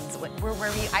Paul Woods, where were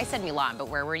you? I said Milan, but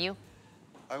where were you?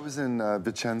 I was in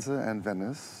Vicenza and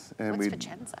Venice. And What's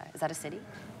Vicenza? Is that a city?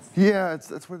 Yeah,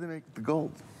 that's where they make the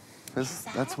gold.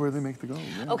 That's where they make the gold.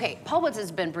 Yeah. Okay, Paul Woods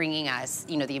has been bringing us,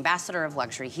 you know, the ambassador of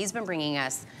luxury. He's been bringing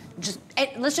us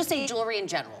let's just say jewelry in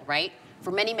general, right?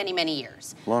 For many, many, many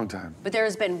years. Long time. But there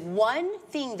has been one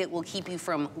thing that will keep you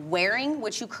from wearing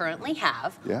what you currently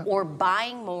have or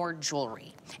buying more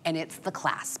jewelry. And it's the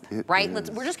clasp, right?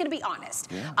 We're just gonna be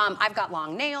honest. Yeah. I've got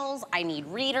long nails, I need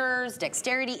readers,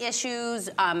 dexterity issues.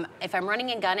 If I'm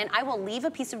running and gunning, I will leave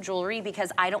a piece of jewelry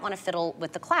because I don't wanna fiddle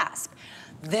with the clasp.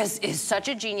 This is such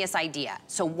a genius idea.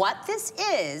 So what this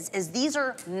is these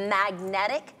are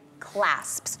magnetic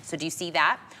clasps. So do you see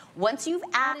that? Once you've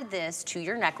added this to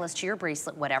your necklace, to your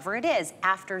bracelet, whatever it is,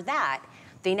 after that,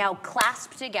 they now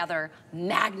clasp together,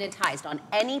 magnetized on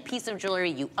any piece of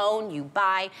jewelry you own, you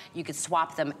buy. You could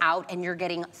swap them out, and you're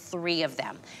getting 3 of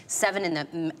them. 1 in the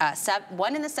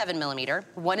 7mm,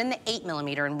 1 in the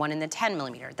 8mm, and 1 in the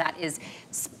 10mm. That is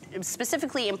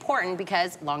specifically important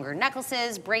because longer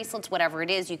necklaces, bracelets, whatever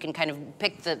it is, you can kind of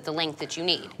pick the length that you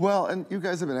need. Well, and you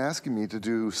guys have been asking me to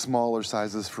do smaller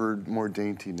sizes for more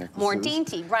dainty necklaces. More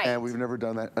dainty, right. And we've never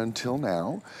done that until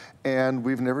now. And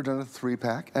we've never done a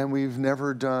 3-pack, and we've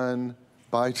never done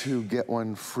buy 2, get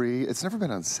 1 free. It's never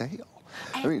been on sale.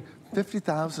 I mean,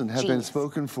 50,000 have been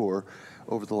spoken for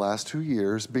over the last 2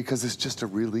 years because it's just a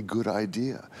really good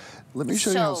idea. Let me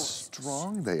show you how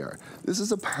strong they are. This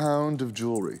is a pound of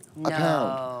jewelry. A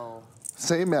pound.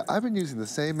 I've been using the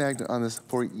same magnet on this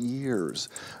for years.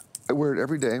 I wear it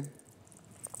every day.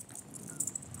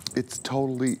 That's,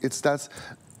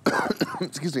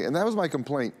 excuse me, and that was my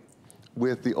complaint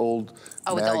with the old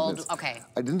magnets.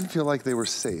 I didn't feel like they were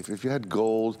safe. If you had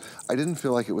gold, I didn't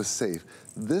feel like it was safe.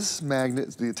 This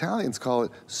magnet, the Italians call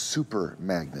it super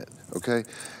magnet, okay?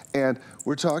 And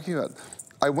we're talking about,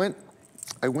 I went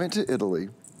to Italy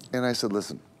and I said,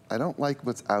 listen, I don't like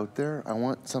what's out there. I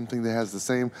want something that has the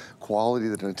same quality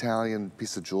that an Italian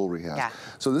piece of jewelry has.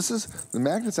 So the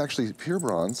magnet's actually pure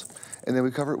bronze, and then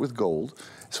we cover it with gold,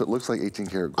 so it looks like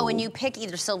 18-karat gold. Oh, and you pick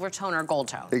either silver tone or gold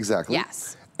tone. Exactly.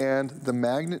 Yes. And the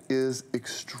magnet is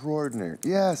extraordinary.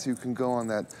 Yes, you can go on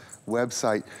that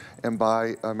website and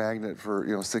buy a magnet for,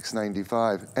 you know,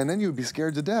 $6.95, and then you'd be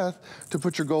scared to death to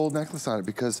put your gold necklace on it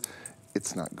because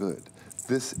it's not good.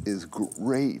 This is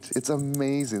great. It's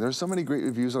amazing. There's so many great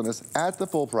reviews on this at the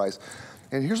full price.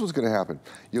 And here's what's gonna happen.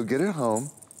 You'll get it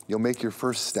home, you'll make your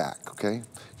first stack, okay?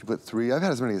 You put 3, I've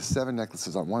had as many as 7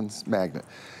 necklaces on one magnet.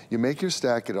 You make your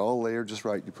stack, get it all layered just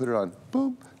right, you put it on,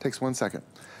 boom, takes 1 second.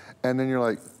 And then you're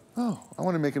like, oh, I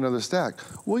wanna make another stack.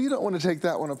 Well, you don't wanna take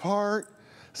that one apart,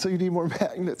 so you need more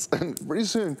magnets. And pretty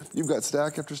soon, you've got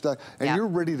stack after stack, and you're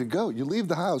ready to go. You leave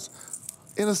the house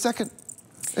in a second.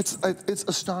 It's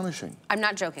astonishing. I'm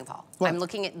not joking, Paul. What? I'm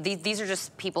looking at, these are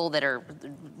just people that are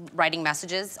writing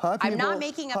messages. I'm not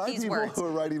making up these words. Who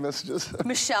are writing messages.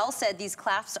 Michelle said these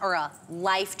clasps are a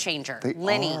life changer. They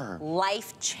Lenny, are.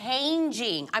 life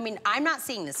changing. I mean, I'm not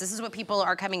seeing this. This is what people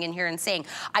are coming in here and saying.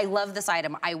 I love this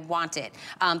item. I want it.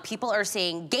 People are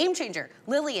saying game changer.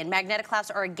 Lillian, magnetic clasps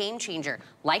are a game changer.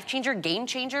 Life changer, game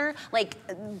changer. Like,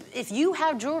 if you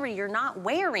have jewelry you're not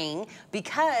wearing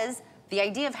because the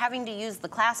idea of having to use the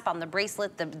clasp on the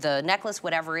bracelet, the necklace,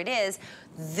 whatever it is,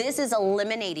 this is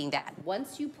eliminating that.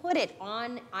 Once you put it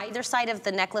on either side of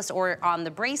the necklace or on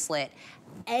the bracelet,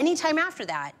 anytime after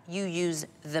that, you use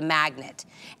the magnet.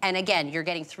 And again, you're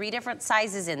getting 3 different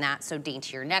sizes in that, so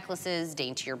daintier necklaces,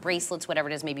 daintier bracelets, whatever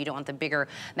it is, maybe you don't want the bigger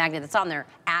magnet that's on there,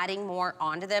 adding more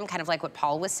onto them, kind of like what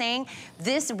Paul was saying.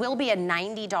 This will be a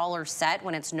 $90 set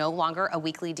when it's no longer a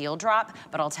weekly deal drop,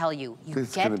 but I'll tell you, you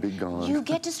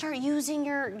get to start using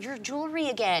your jewelry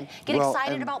again. Get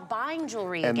excited about buying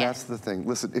jewelry again. And that's the thing.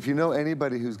 Listen, if you know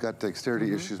anybody who's got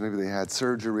dexterity issues, maybe they had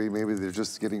surgery, maybe they're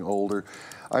just getting older.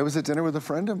 I was at dinner with a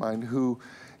friend of mine who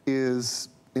is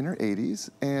in her 80s,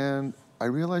 and I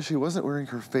realized she wasn't wearing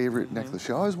her favorite necklace.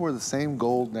 She always wore the same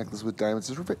gold necklace with diamonds.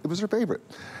 It was her favorite.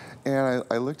 And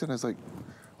I looked and I was like,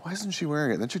 why isn't she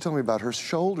wearing it? And then she told me about her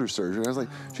shoulder surgery. And I was like,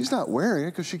 she's not wearing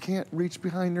it because she can't reach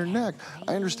behind her neck.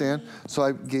 I understand. So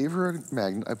I gave her a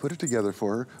magnet. I put it together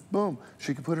for her. Boom,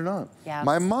 she could put it on. Yeah.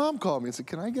 My mom called me and said,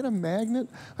 can I get a magnet?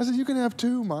 I said, you can have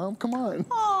 2, Mom, come on.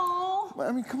 Aww.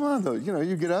 I mean, come on though. You know,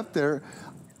 you get up there.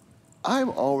 I'm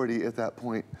already at that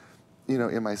point, you know,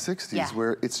 in my 60s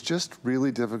where it's just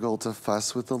really difficult to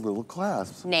fuss with the little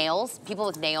clasps. Nails, people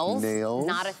with nails. Nails.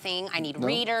 Not a thing. I need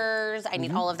readers, I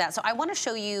need all of that. So I want to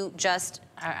show you just,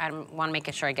 I want to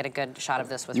make sure I get a good shot of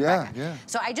this with Rebecca. Yeah.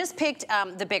 So I just picked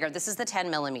the bigger, this is the 10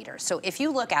 millimeters. So if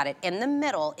you look at it, in the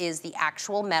middle is the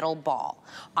actual metal ball.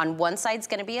 On one side's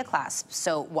gonna be a clasp.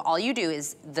 So all you do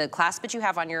is the clasp that you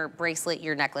have on your bracelet,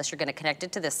 your necklace, you're gonna connect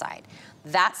it to this side.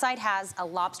 That side has a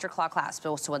lobster claw clasp.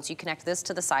 So once you connect this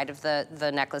to the side of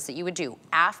the necklace that you would do.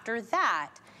 After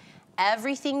that,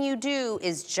 everything you do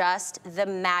is just the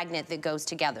magnet that goes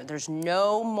together. There's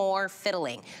no more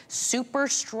fiddling. Super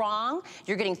strong.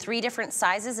 You're getting 3 different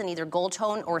sizes in either gold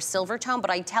tone or silver tone, but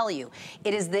I tell you,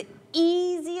 it is the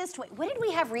easiest way. What did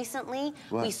we have recently?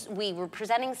 We were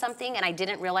presenting something and I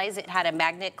didn't realize it had a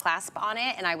magnet clasp on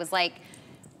it, and I was like,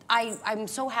 I'm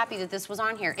so happy that this was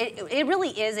on here. It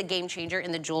really is a game changer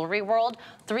in the jewelry world.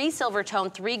 3 silver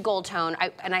tone, 3 gold tone.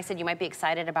 And I said you might be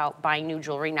excited about buying new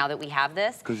jewelry now that we have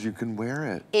this. Because you can wear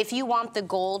it. If you want the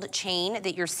gold chain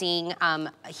that you're seeing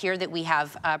here that we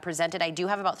have presented, I do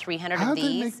have about 300 of these. How did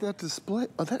they make that display?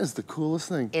 Oh, that is the coolest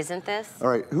thing. Isn't this? All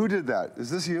right, who did that? Is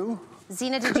this you?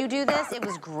 Zena, did you do this? It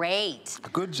was great.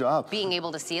 Good job. Being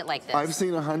able to see it like this. I've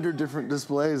seen 100 different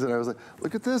displays and I was like,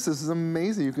 look at this. This is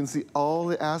amazing. You can see all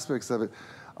the aspects of it.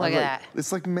 Look at that.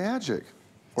 It's like magic.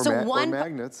 Or, or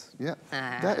magnets. Yeah.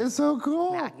 That is so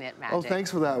cool. Magnet magic. Oh,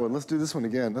 thanks for that one. Let's do this one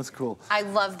again. That's cool. I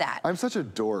love that. I'm such a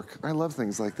dork. I love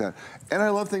things like that. And I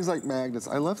love things like magnets.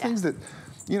 I love things that,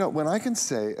 you know, when I can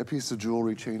say a piece of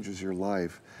jewelry changes your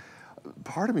life,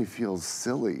 part of me feels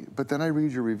silly, but then I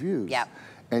read your reviews. Yep.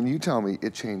 And you tell me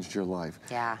it changed your life.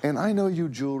 Yeah. And I know you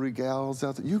jewelry gals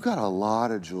out there, you got a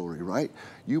lot of jewelry, right?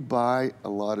 You buy a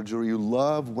lot of jewelry. You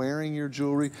love wearing your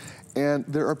jewelry. And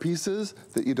there are pieces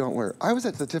that you don't wear. I was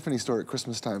at the Tiffany store at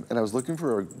Christmas time and I was looking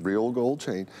for a real gold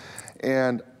chain.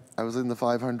 And I was in the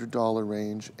 $500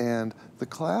 range and the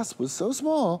clasp was so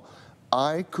small,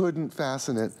 I couldn't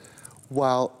fasten it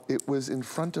while it was in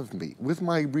front of me with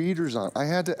my readers on. I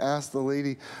had to ask the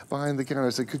lady behind the counter, I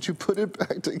said, could you put it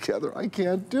back together? I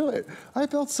can't do it. I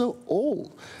felt so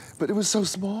old, but it was so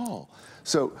small.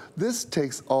 So this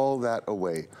takes all that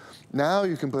away. Now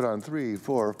you can put on 3,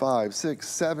 4, 5, 6,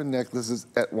 7 necklaces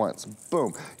at once.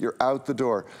 Boom, you're out the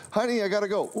door. Honey, I gotta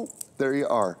go. Ooh, there you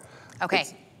are. Okay,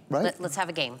 right? Let's have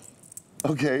a game.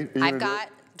 Okay. I've got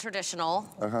traditional,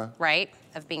 right,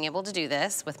 of being able to do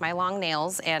this with my long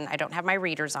nails, and I don't have my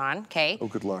readers on, okay? Oh,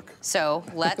 good luck. So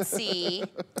let's see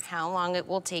how long it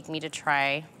will take me to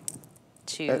try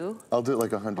to... I'll do it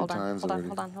like 100 times already.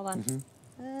 Hold on.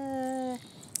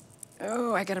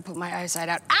 Oh, I gotta put my eyesight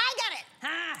out. I got it!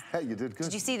 Ah! Hey, you did good.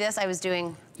 Did you see this? I was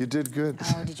doing... You did good.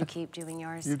 Oh, did you keep doing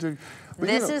yours? You did. But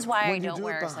this is why I don't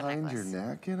wear some necklace. Behind your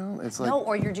neck, you know? It's like... No,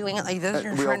 or you're doing it like this,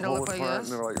 you're trying to look like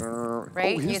this. And they're like,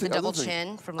 right? You get the double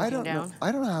chin from looking down.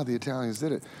 I don't know how the Italians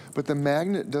did it, but the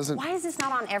magnet doesn't... Why is this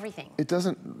not on everything? It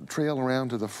doesn't trail around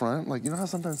to the front. Like, you know how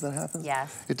sometimes that happens?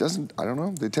 Yes. It doesn't, I don't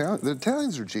know. The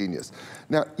Italians are genius.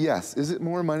 Now, yes, is it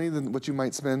more money than what you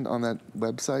might spend on that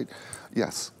website?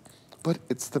 Yes, but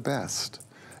it's the best.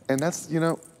 And that's, you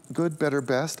know, good, better,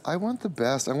 best. I want the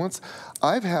best.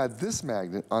 I've had this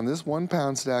magnet on this 1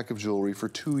 pound stack of jewelry for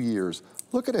 2 years.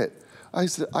 Look at it.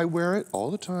 I wear it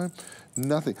all the time.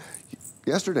 Nothing.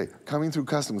 Yesterday, coming through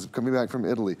customs, coming back from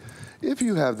Italy, if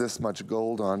you have this much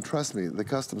gold on, trust me, the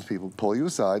customs people pull you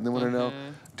aside and they want to know,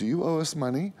 do you owe us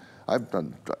money? I've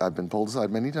been pulled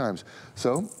aside many times.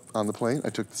 So on the plane, I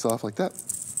took this off like that,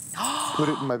 put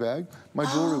it in my bag. My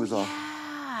jewelry was off.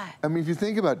 I mean, if you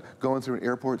think about going through an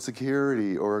airport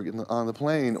security or on the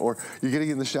plane, or you're getting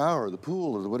in the shower or the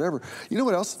pool or whatever. You know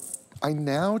what else? I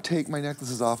now take my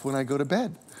necklaces off when I go to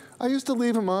bed. I used to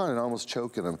leave them on and almost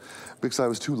choke in them because I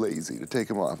was too lazy to take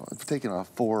them off. I've taken off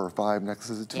 4 or 5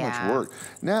 necklaces, it's too much work.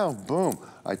 Now, boom,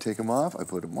 I take them off, I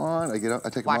put them on, I take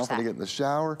them off when I get in the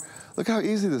shower. Look how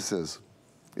easy this is.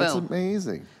 Boom. It's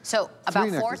amazing. So about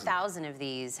 4,000 of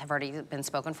these have already been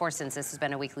spoken for since this has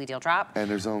been a weekly deal drop. And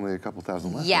there's only a couple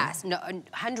thousand left. Yes, no,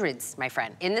 hundreds, my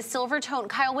friend. In the silver tone,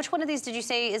 Kyle, which one of these did you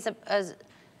say is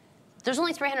there's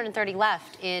only 330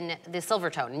 left in the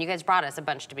silver tone, and you guys brought us a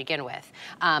bunch to begin with.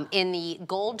 In the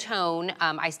gold tone,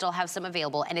 I still have some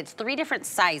available, and it's 3 different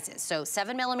sizes. So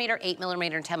 7mm,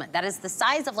 8mm, and 10mm. That is the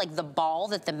size of like the ball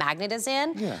that the magnet is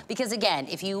in. Yeah. Because again,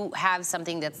 if you have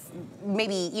something that's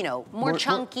maybe, you know, more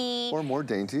chunky. Or more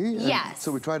dainty. Yes.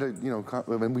 So we try to, you know,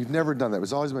 I mean, we've never done that.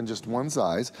 It's always been just one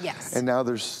size. Yes. And now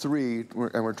there's 3,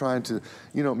 and we're trying to,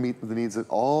 you know, meet the needs of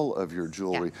all of your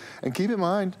jewelry. Yeah. And keep in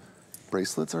mind,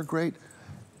 bracelets are great.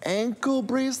 Ankle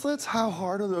bracelets, how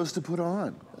hard are those to put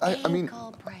on? I mean,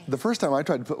 the first time I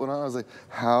tried to put one on, I was like,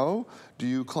 how do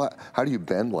you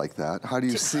bend like that? How do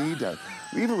you see that?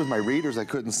 Even with my readers, I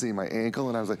couldn't see my ankle,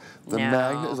 and I was like, the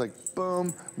magnet was like,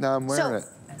 boom, now I'm wearing it.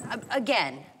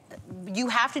 Again, you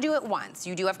have to do it once.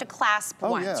 You do have to clasp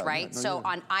once, right? So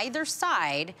on either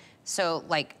side, so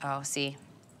like, oh, see.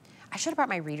 I should have brought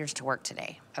my readers to work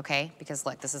today, okay? Because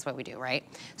look, this is what we do, right?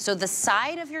 So the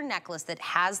side of your necklace that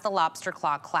has the lobster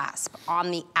claw clasp, on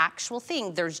the actual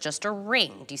thing, there's just a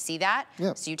ring. Do you see that?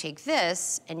 Yep. So you take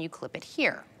this and you clip it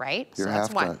here, right? You're so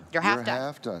that's half done. You're half done.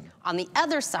 Half done. On the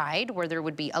other side, where there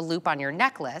would be a loop on your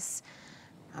necklace,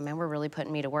 I mean, we're really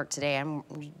putting me to work today.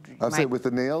 I'll say with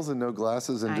the nails and no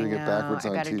glasses and doing it backwards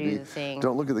on TV,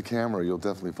 don't look at the camera, you'll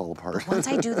definitely fall apart. Once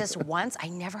I do this once, I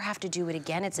never have to do it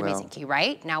again. It's amazing, Key,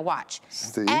 right? Now watch.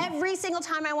 See? Every single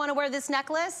time I want to wear this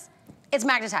necklace, it's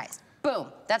magnetized. Boom,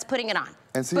 that's putting it on.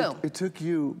 And see, it took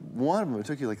you, one of them, it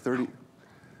took you like 30,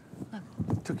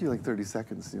 it took you like 30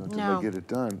 seconds, you know, to get it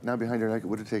done. Now behind your neck, it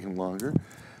would have taken longer.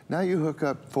 Now you hook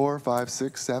up 4, 5,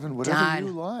 6, 7, whatever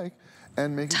you like,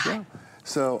 and make it go.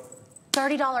 So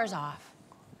 $30 off.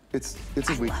 It's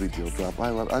a weekly deal drop. I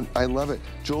love it.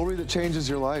 Jewelry that changes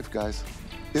your life, guys.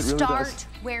 It really does. Start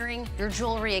wearing your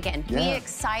jewelry again. Yeah. Be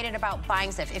excited about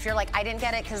buying stuff. If you're like, I didn't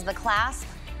get it because the clasp,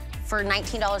 for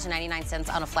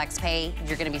 $19.99 on a flex pay,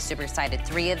 you're gonna be super excited.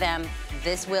 3 of them.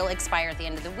 This will expire at the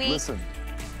end of the week. Listen,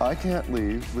 I can't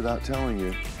leave without telling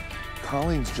you,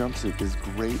 Colleen's jumpsuit is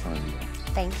great on you.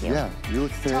 Thank you. Yeah, you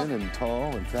look thin and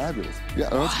tall and fabulous. Yeah,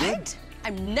 what? It's good.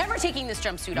 I'm never taking this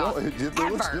jumpsuit off. No, it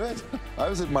looks good. I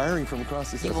was admiring from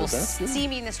across the You will see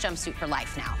me in this jumpsuit for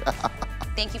life now.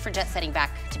 Thank you for jet setting back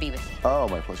to be with me. Oh,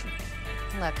 my pleasure.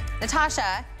 Look,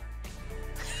 Natasha.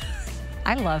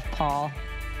 I love Paul.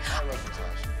 I love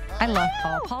Natasha. I love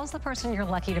Paul. Paul's the person you're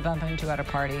lucky to bump into at a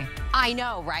party. I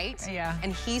know, right? Yeah.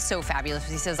 And he's so fabulous.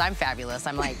 He says, I'm fabulous.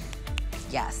 I'm like,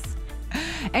 yes.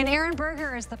 And Aaron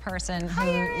Berger is the person who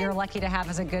you're lucky to have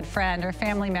as a good friend or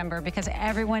family member, because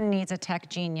everyone needs a tech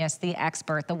genius, the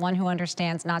expert, the one who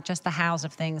understands not just the hows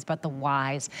of things, but the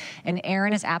whys. And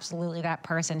Aaron is absolutely that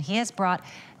person. He has brought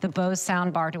the Bose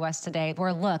soundbar to us today,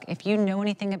 where look, if you know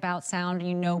anything about sound,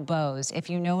 you know Bose. If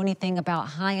you know anything about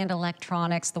high-end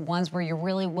electronics, the ones where you're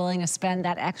really willing to spend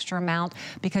that extra amount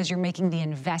because you're making the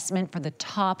investment for the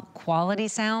top quality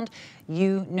sound,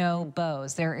 you know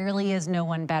Bose. There really is no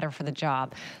one better for the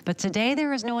job. But today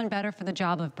there is no one better for the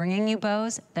job of bringing you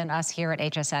Bose than us here at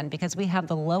HSN, because we have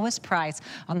the lowest price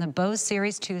on the Bose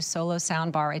Series 2 Solo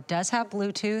Soundbar. It does have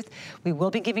Bluetooth. We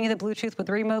will be giving you the Bluetooth with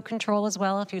remote control as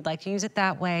well if you'd like to use it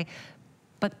that way.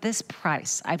 But this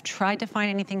price, I've tried to find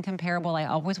anything comparable. I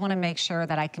always want to make sure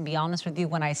that I can be honest with you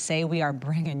when I say we are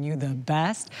bringing you the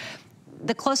best.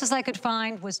 The closest I could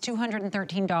find was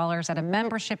 $213 at a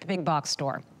membership big box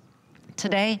store.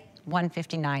 Today,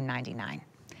 $159.99.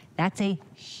 That's a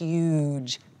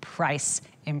huge price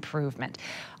improvement.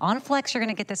 On Flex, you're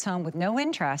gonna get this home with no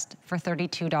interest for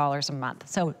 $32 a month.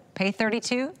 So pay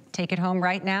 $32, take it home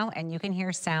right now, and you can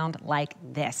hear sound like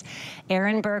this.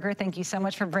 Aaron Berger, thank you so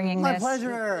much for bringing this. My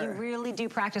pleasure. You really do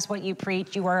practice what you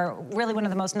preach. You are really one of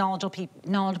the most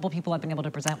knowledgeable people I've been able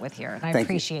to present with here, and I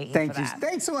appreciate you for that.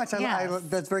 Thanks so much. Yes.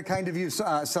 That's very kind of you.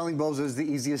 Selling bows is the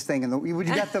easiest thing, and you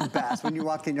got the best. When you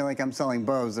walk in, you're like, I'm selling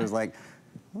bows. There's like,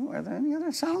 ooh, are there any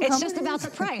other sound It's companies? just about the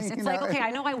price. It's like, okay, I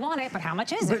know I want it, but how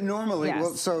much is it? But normally,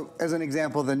 well, so as an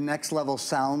example, the next level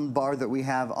sound bar that we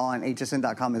have on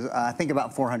hsn.com is, I think,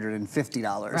 about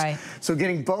 $450. Right. So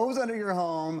getting Bose under your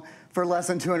home for less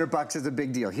than 200 bucks is a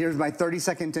big deal. Here's my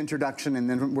 30-second introduction, and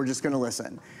then we're just gonna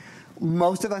listen.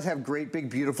 Most of us have great, big,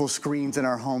 beautiful screens in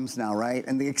our homes now, right?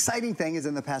 And the exciting thing is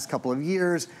in the past couple of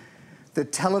years, the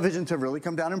televisions have really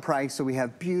come down in price, so we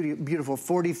have beautiful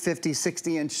 40, 50,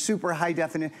 60-inch, super high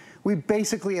definition. We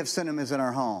basically have cinemas in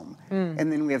our home. And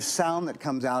then we have sound that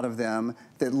comes out of them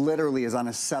that literally is on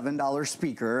a $7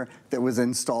 speaker that was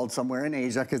installed somewhere in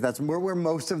Asia, because that's where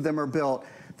most of them are built.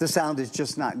 The sound is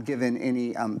just not given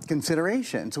any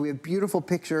consideration. So we have beautiful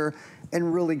picture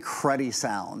and really cruddy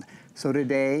sound. So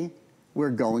today, we're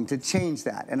going to change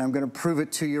that, and I'm gonna prove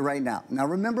it to you right now. Now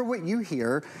remember, what you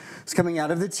hear is coming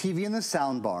out of the TV and the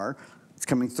sound bar. It's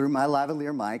coming through my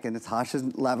lavalier mic and Natasha's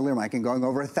lavalier mic and going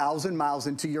over 1,000 miles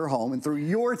into your home and through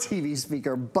your TV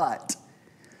speaker, but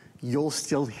you'll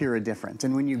still hear a difference.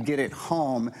 And when you get it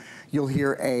home, you'll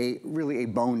hear really a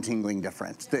bone-tingling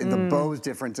difference. The Bose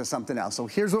difference is something else. So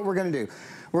here's what we're gonna do.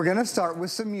 We're gonna start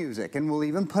with some music, and we'll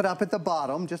even put up at the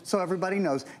bottom, just so everybody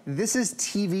knows, this is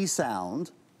TV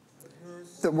sound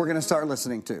that we're gonna start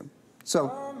listening to.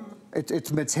 So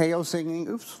it's Mateo singing.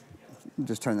 Oops,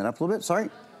 just turn that up a little bit,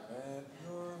 sorry.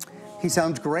 He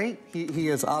sounds great. He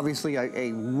is obviously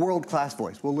a world-class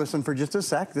voice. We'll listen for just a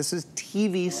sec. This is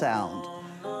TV sound.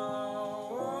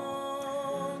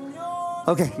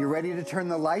 Okay, you ready to turn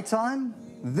the lights on?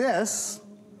 This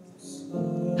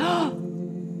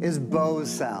is Bose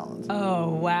sound. Oh,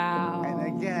 wow.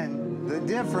 And again, the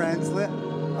difference,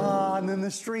 and then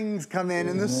the strings come in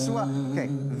and the swell. Okay,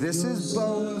 this is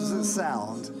Bose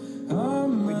sound.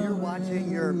 When you're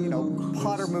watching your,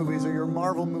 Potter movies or your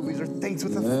Marvel movies or things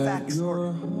with effects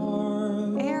or...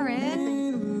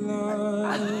 Aaron.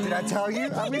 Did I tell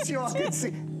you? I wish you all could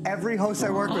see. Every host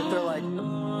I work with, they're like,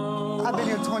 I've been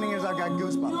here 20 years, I've got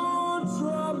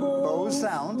goosebumps. Bose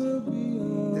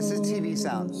sound. This is TV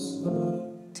sound.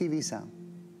 TV sound.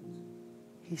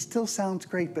 He still sounds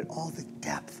great, but all the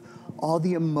depth, all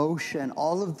the emotion,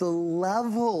 all of the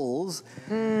levels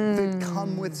that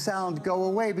come with sound go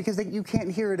away because you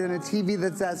can't hear it in a TV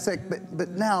that's that sick. But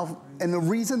now, and the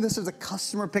reason this is a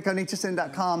customer pick on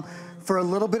hsn.com, for a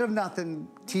little bit of nothing,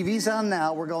 TV sound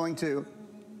now, we're going to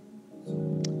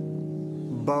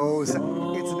Bose.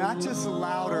 It's not just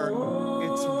louder,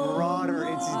 it's broader,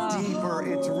 it's deeper,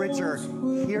 it's richer.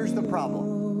 Here's the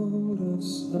problem.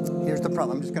 Here's the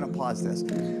problem. I'm just going to pause this.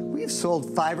 We've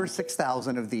sold 5,000 or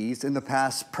 6,000 of these in the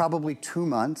past probably 2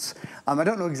 months. I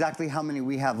don't know exactly how many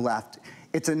we have left.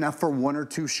 It's enough for 1 or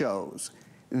 2 shows.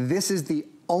 This is the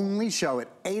only show at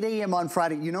 8 a.m. on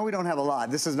Friday. You know we don't have a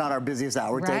lot. This is not our busiest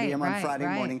hour. It's 8 a.m. on Friday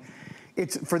morning.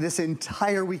 It's for this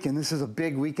entire weekend. This is a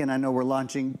big weekend. I know we're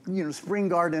launching, Spring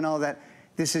Garden and all that.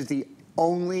 This is the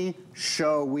only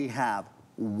show we have.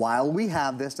 While we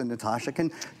have this, and Natasha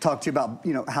can talk to you about,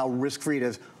 how risk-free it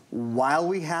is. While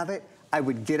we have it, I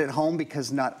would get it home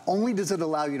because not only does it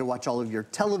allow you to watch all of your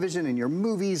television and your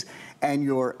movies and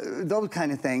those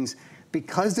kind of things,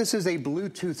 because this is a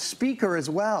Bluetooth speaker as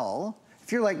well.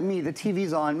 If you're like me, the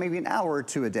TV's on maybe an hour or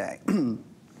 2 a day.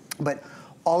 But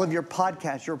all of your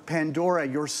podcasts, your Pandora,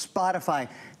 your Spotify,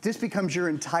 this becomes your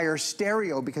entire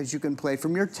stereo because you can play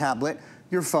from your tablet,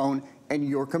 your phone, and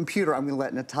your computer. I'm gonna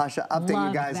let Natasha update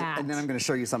you guys, and then I'm gonna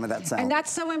show you some of that sound. And that's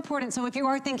so important. So if you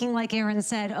are thinking, like Aaron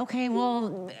said, okay,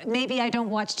 well, maybe I don't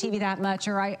watch TV that much,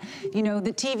 or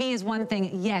the TV is one thing.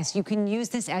 Yes, you can use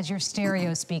this as your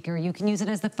stereo speaker. You can use it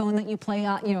as the phone that you play,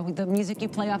 the music you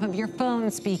play off of your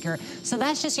phone speaker. So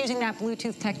that's just using that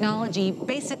Bluetooth technology.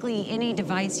 Basically, any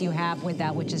device you have with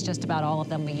that, which is just about all of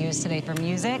them we use today for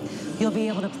music, you'll be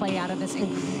able to play out of this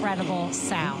incredible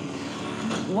sound.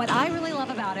 What I really love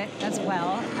about it as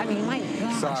well, I mean, my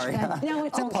gosh. Sorry. No,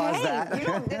 it's I'll okay. pause that.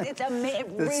 It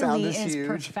really is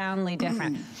profoundly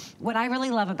different. What I really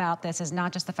love about this is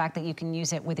not just the fact that you can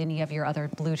use it with any of your other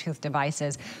Bluetooth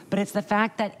devices, but it's the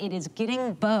fact that it is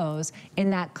getting Bose in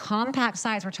that compact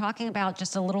size. We're talking about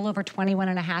just a little over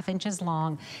 21.5 inches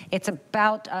long. It's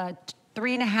about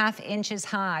 3.5 inches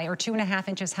high, or 2.5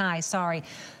 inches high, sorry.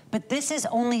 But this is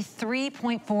only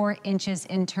 3.4 inches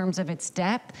in terms of its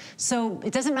depth. So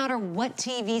it doesn't matter what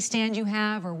TV stand you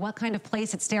have or what kind of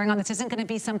place it's staring on. This isn't gonna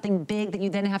be something big that you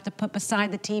then have to put beside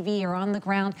the TV or on the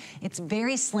ground. It's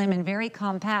very slim and very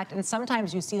compact. And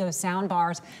sometimes you see those sound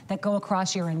bars that go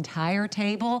across your entire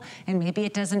table and maybe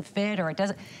it doesn't fit or it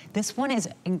doesn't. This one is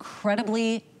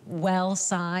incredibly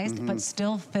well-sized, but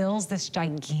still fills this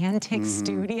gigantic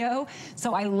studio.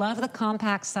 So I love the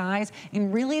compact size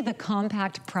and really the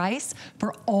compact price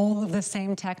for all of the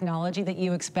same technology that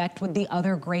you expect with the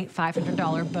other great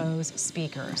 $500 Bose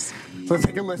speakers. So let's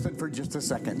take a listen for just a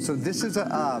second. So this is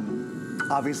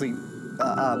obviously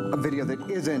a video that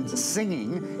isn't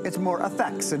singing, it's more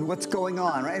effects and what's going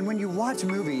on, right? And when you watch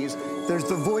movies, there's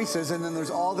the voices and then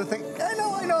there's all the things. I know.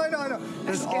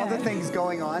 There's all the things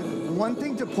going on. One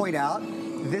thing to point out,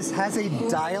 this has a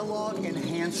dialogue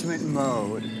enhancement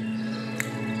mode.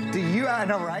 Do you, I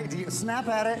know, right? Do you snap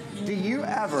at it? Do you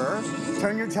ever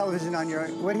turn your television on your,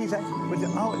 what did he say?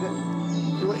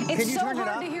 It's so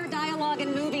hard to hear dialogue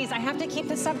in movies. I have to keep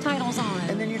the subtitles on.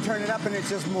 And then you turn it up and it's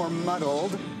just more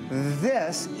muddled.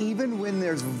 This, even when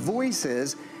there's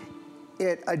voices,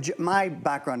 my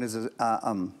background is,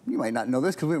 you might not know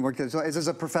this because we worked as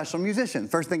a professional musician.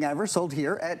 First thing I ever sold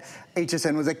here at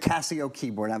HSN was a Casio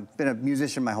keyboard. I've been a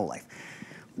musician my whole life.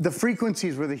 The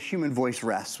frequencies where the human voice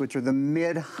rests, which are the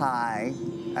mid-high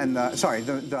and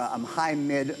the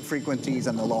high-mid frequencies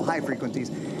and the low-high frequencies.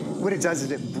 What it does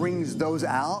is it brings those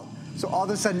out. So all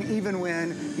of a sudden, even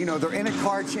when, you know, they're in a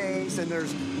car chase and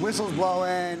there's whistles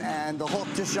blowing and the Hulk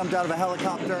just jumped out of a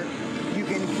helicopter, you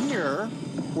can hear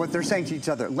what they're saying to each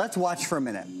other. Let's watch for a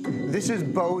minute. This is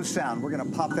Bose sound. We're gonna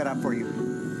pop that up for you.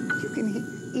 You can hear,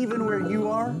 even where you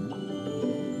are,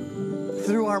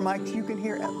 through our mics, you can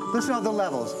hear, listen to all the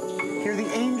levels. Hear the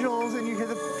angels and you hear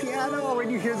the piano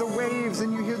and you hear the waves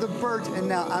and you hear the birds. And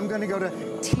now I'm gonna go to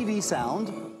TV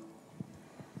sound.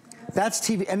 That's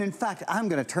TV, and in fact, I'm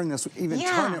gonna turn this,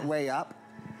 turn it way up.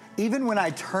 Even when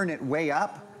I turn it way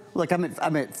up, look, I'm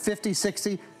at 50,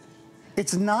 60,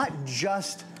 it's not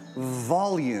just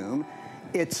volume,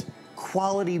 it's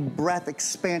quality, breadth,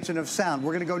 expansion of sound.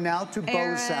 We're gonna go now to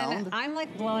Bose sound. I'm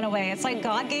like blown away. It's like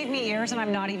God gave me ears and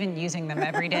I'm not even using them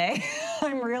every day.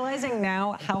 I'm realizing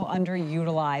now how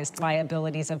underutilized my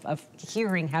abilities of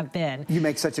hearing have been. You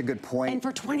make such a good point. And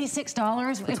for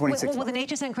 $26, with an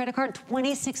HSN credit card,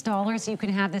 $26, you can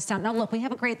have this sound. Now look, we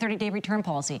have a great 30-day return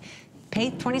policy. Pay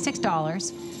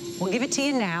 $26. We'll give it to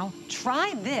you now.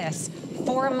 Try this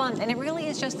for a month. And it really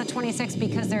is just the $26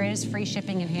 because there is free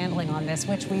shipping and handling on this,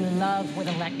 which we love with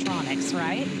electronics,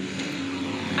 right?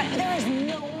 There is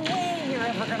no way you're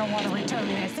ever gonna want to return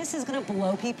this. This is gonna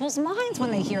blow people's minds when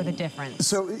they hear the difference.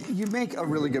 So you make a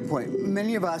really good point.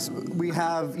 Many of us, we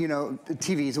have, you know,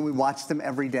 TVs and we watch them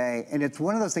every day. And it's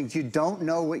one of those things you don't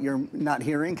know what you're not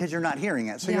hearing because you're not hearing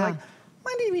it. So you're like,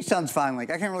 my TV sounds fine.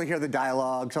 Like, I can't really hear the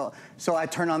dialogue, so I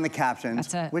turn on the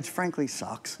captions, which frankly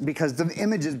sucks because the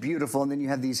image is beautiful and then you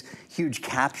have these huge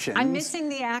captions. I'm missing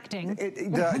the acting.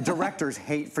 The directors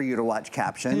hate for you to watch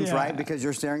captions, right? Because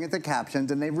you're staring at the captions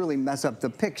and they really mess up the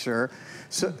picture.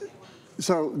 So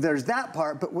there's that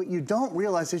part, but what you don't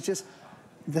realize is just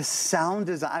the sound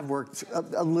design. I've worked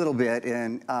a little bit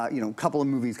in, you know, a couple of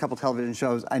movies, a couple television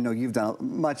shows. I know you've done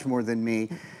much more than me.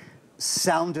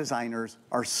 Sound designers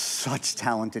are such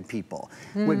talented people.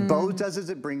 What Bose does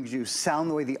is it brings you sound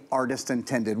the way the artist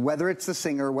intended, whether it's the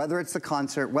singer, whether it's the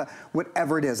concert,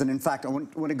 whatever it is. And in fact, I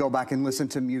want to go back and listen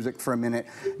to music for a minute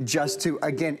just to,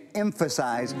 again,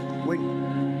 emphasize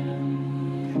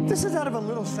when this is out of a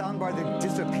little soundbar that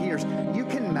disappears. You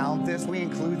can mount this. We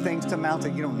include things to mount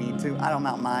it. You don't need to. I don't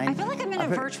mount mine. I feel like I'm in a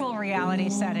virtual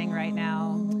reality setting right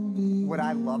now. What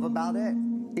I love about it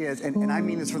is, and I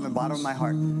mean this from the bottom of my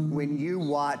heart, when you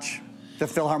watch the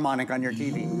Philharmonic on your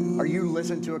TV, or you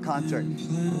listen to a concert,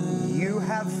 you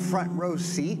have front row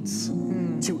seats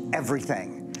to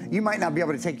everything. You might not be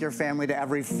able to take your family to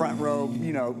every front row,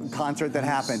 you know, concert that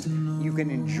happens. You can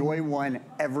enjoy one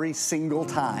every single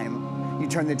time you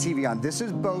turn the TV on. This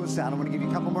is Bose sound. I'm gonna give you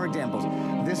a couple more examples.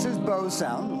 This is Bose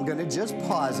sound. I'm gonna just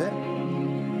pause it.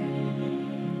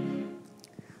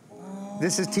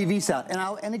 This is TV sound.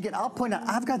 And again, I'll point out,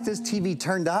 I've got this TV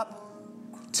turned up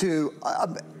to,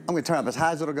 I'm gonna turn it up as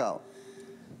high as it'll go.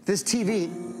 This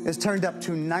TV is turned up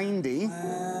to 90.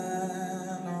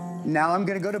 Now I'm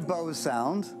gonna go to Bose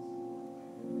sound.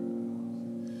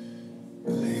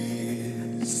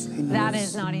 That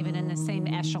is not even in the same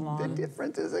echelon. The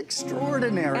difference is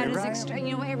extraordinary, right?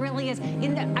 You know, it really is.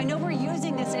 I know we're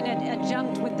using this in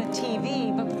adjunct with the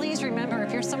TV, but please remember,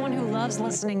 if you're someone who loves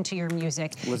listening to your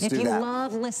music, if you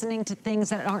love listening to things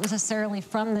that aren't necessarily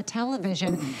from the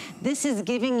television, this is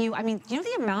giving you, I mean, you know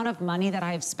the amount of money that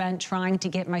I've spent trying to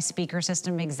get my speaker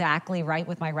system exactly right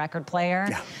with my record player?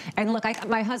 Yeah. And look,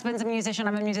 my husband's a musician,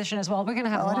 I'm a musician as well. We're gonna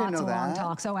have lots of long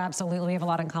talks. Oh, absolutely, we have a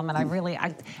lot in common.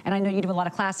 And I know you do a lot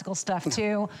of classical stuff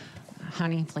too.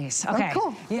 Honey, please. Okay. Oh,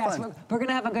 cool. Yes, we're going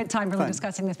to have a good time really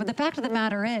discussing this. But the fact of the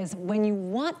matter is, when you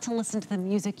want to listen to the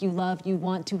music you love, you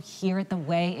want to hear it the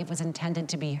way it was intended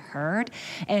to be heard.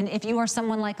 And if you are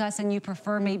someone like us and you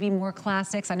prefer maybe more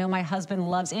classics, I know my husband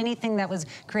loves anything that was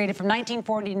created from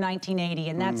 1940 to 1980,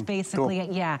 and that's basically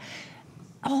it. Yeah.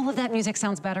 All of that music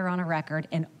sounds better on a record,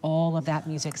 and all of that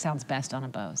music sounds best on a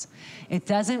Bose. It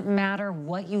doesn't matter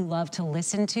what you love to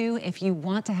listen to. If you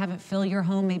want to have it fill your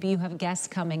home, maybe you have guests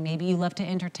coming, maybe you love to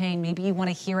entertain, maybe you want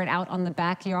to hear it out on the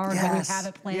backyard when you have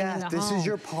it playing in the home. This is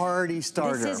your party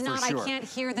starter, This is not, I can't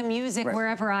hear the music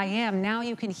wherever I am. Now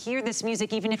you can hear this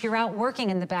music even if you're out working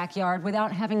in the backyard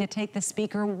without having to take the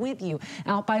speaker with you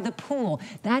out by the pool.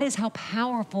 That is how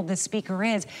powerful this speaker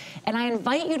is. And I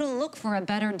invite you to look for a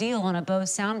better deal on a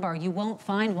Bose soundbar. You won't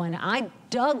find one. I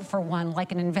dug for one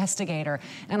like an investigator,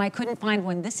 and I couldn't find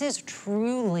one. This is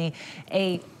truly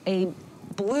a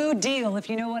blue deal, if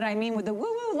you know what I mean, with the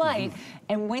woo-woo light.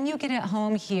 And when you get it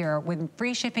home here with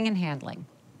free shipping and handling,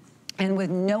 and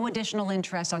with no additional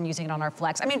interest on using it on our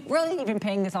Flex. I mean, really even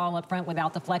paying this all up front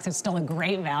without the Flex is still a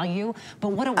great value, but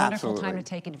what a wonderful time to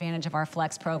take advantage of our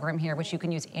Flex program here, which you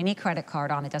can use any credit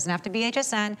card on. It doesn't have to be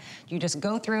HSN. You just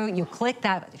go through, you click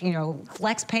that, you know,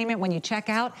 Flex payment when you check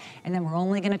out, and then we're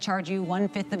only gonna charge you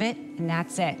 1/5 of it, and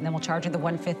that's it. And then we'll charge you the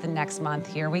 1/5 the next month.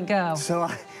 Here we go. So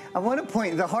I want to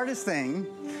point, the hardest thing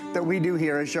that we do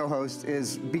here as show hosts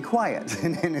is be quiet.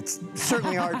 And it's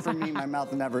certainly hard for me, my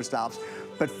mouth never stops.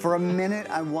 But for a minute,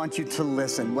 I want you to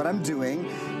listen. What I'm doing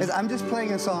is I'm just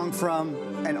playing a song from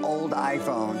an old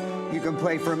iPhone. You can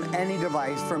play from any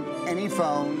device, from any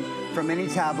phone, from any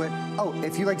tablet. Oh,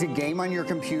 if you like to game on your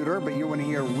computer, but you want to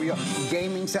hear real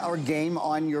gaming or game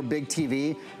on your big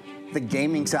TV, the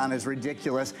gaming sound is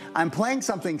ridiculous. I'm playing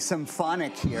something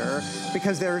symphonic here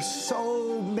because there's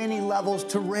so many levels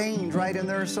to range, right? And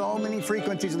there are so many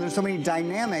frequencies and there's so many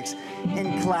dynamics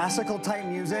in classical type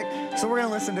music. So we're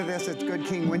gonna listen to this. It's Good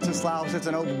King Wenceslaus. It's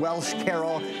an old Welsh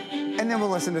carol. And then we'll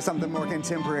listen to something more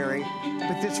contemporary.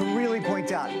 But this really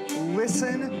points out,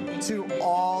 listen to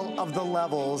all of the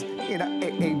levels in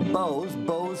a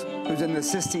Bose, who's in the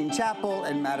Sistine Chapel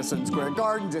and Madison Square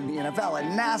Gardens and the NFL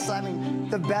and NASA. I mean,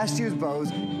 the best used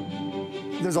Bose.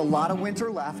 There's a lot of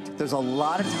winter left. There's a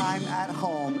lot of time at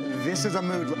home. This is a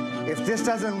mood. If this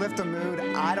doesn't lift a mood,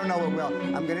 I don't know what will.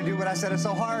 I'm gonna do what I said is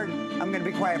so hard. I'm gonna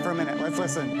be quiet for a minute. Let's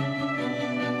listen.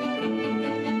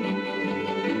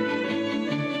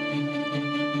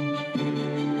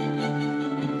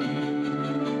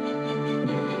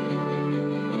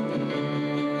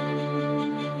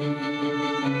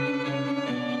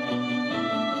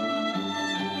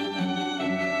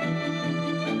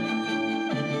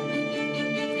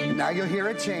 Now you'll hear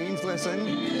it change, listen.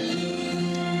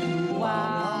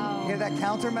 Wow. Hear that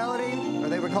counter melody? Or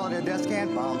they would call it a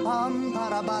descant. Bum, bum,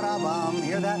 ba-da, ba-da, bum.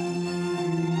 Hear that?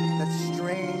 That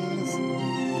strings.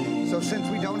 So since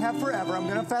we don't have forever, I'm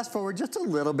gonna fast forward just a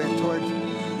little bit towards,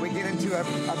 we get into a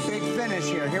big finish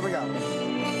here. Here we go.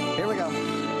 Here we go.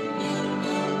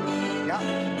 Yeah.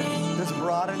 This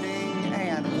broadening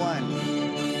and one.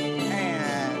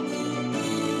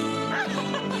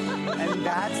 And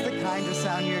that's the kind of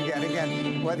sound you get.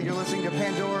 Again, whether you're listening to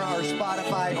Pandora or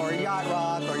Spotify or Yacht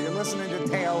Rock or you're listening to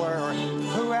Taylor or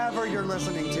whoever you're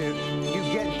listening to, you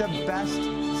get the best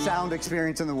sound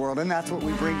experience in the world. And that's what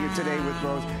we bring you today with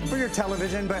Bose for your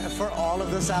television, but for all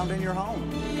of the sound in your home.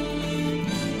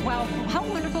 Well, how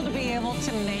wonderful to be able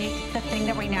to make the thing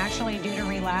that we naturally do to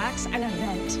relax an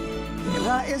event.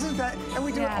 Isn't that? And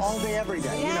we do it all day, every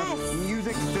day. Yes. You know,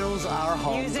 music fills our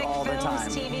homes all the time.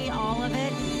 Music, films, TV, all of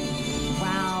it.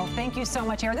 Wow, thank you so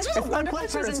much, Aaron. This was a wonderful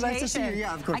presentation. It's nice to see you.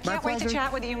 Yeah, of course. I can't wait to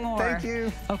chat with you more. Thank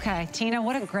you. Okay, Tina,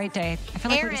 what a great day. I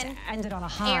feel like we just ended on a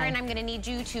high. Aaron, I'm gonna need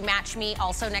you to match me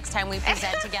also next time we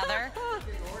present together.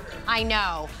 I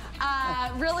know.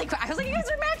 Really quick. I was like, you guys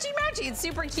are matchy-matchy. It's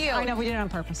super cute. I know, we did it on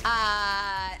purpose.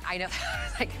 I know.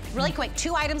 Like, really quick,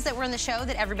 2 items that were in the show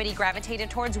that everybody gravitated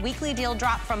towards. Weekly deal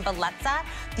drop from Bellezza.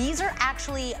 These are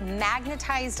actually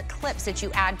magnetized clips that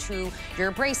you add to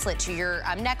your bracelet, to your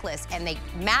necklace, and they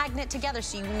magnet together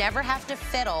so you never have to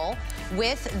fiddle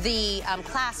with the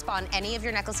clasp on any of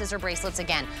your necklaces or bracelets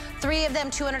again. 3 of them,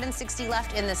 260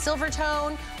 left in the silver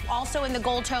tone. Also in the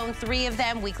gold tone, 3 of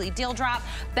them, weekly deal drop.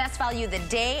 Best value of the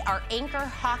day, our Anchor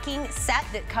Hawking set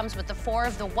that comes with the 4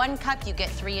 of the 1 cup. You get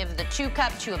 3 of the 2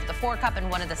 cup, 2 of the 4 cup, and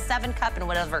 1 of the 7 cup, and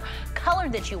whatever color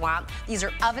that you want. These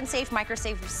are oven safe,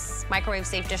 microwave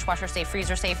safe, dishwasher safe,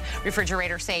 freezer safe,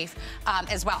 refrigerator safe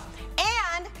as well.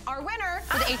 And our winner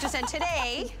for the HSN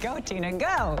Today. Go, Tina,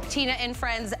 go. Tina and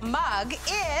Friends mug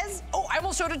is, oh, I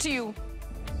almost showed it to you,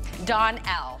 Dawn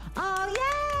L. Oh,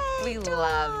 yay! We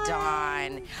love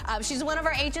Dawn. She's one of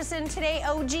our HSN Today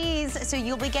OGs, so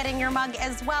you'll be getting your mug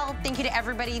as well. Thank you to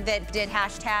everybody that did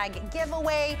hashtag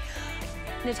giveaway.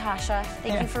 Natasha,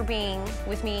 thank you for being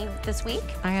with me this week.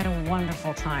 I had a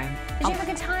wonderful time. Did you have a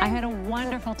good time? I had a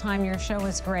wonderful time. Your show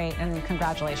was great, and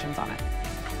congratulations on it.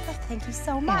 Thank you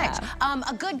so much. Yeah.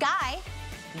 A good guy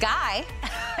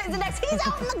is the next. He's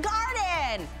out in the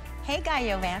garden. Hey, Guy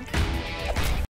Yovan.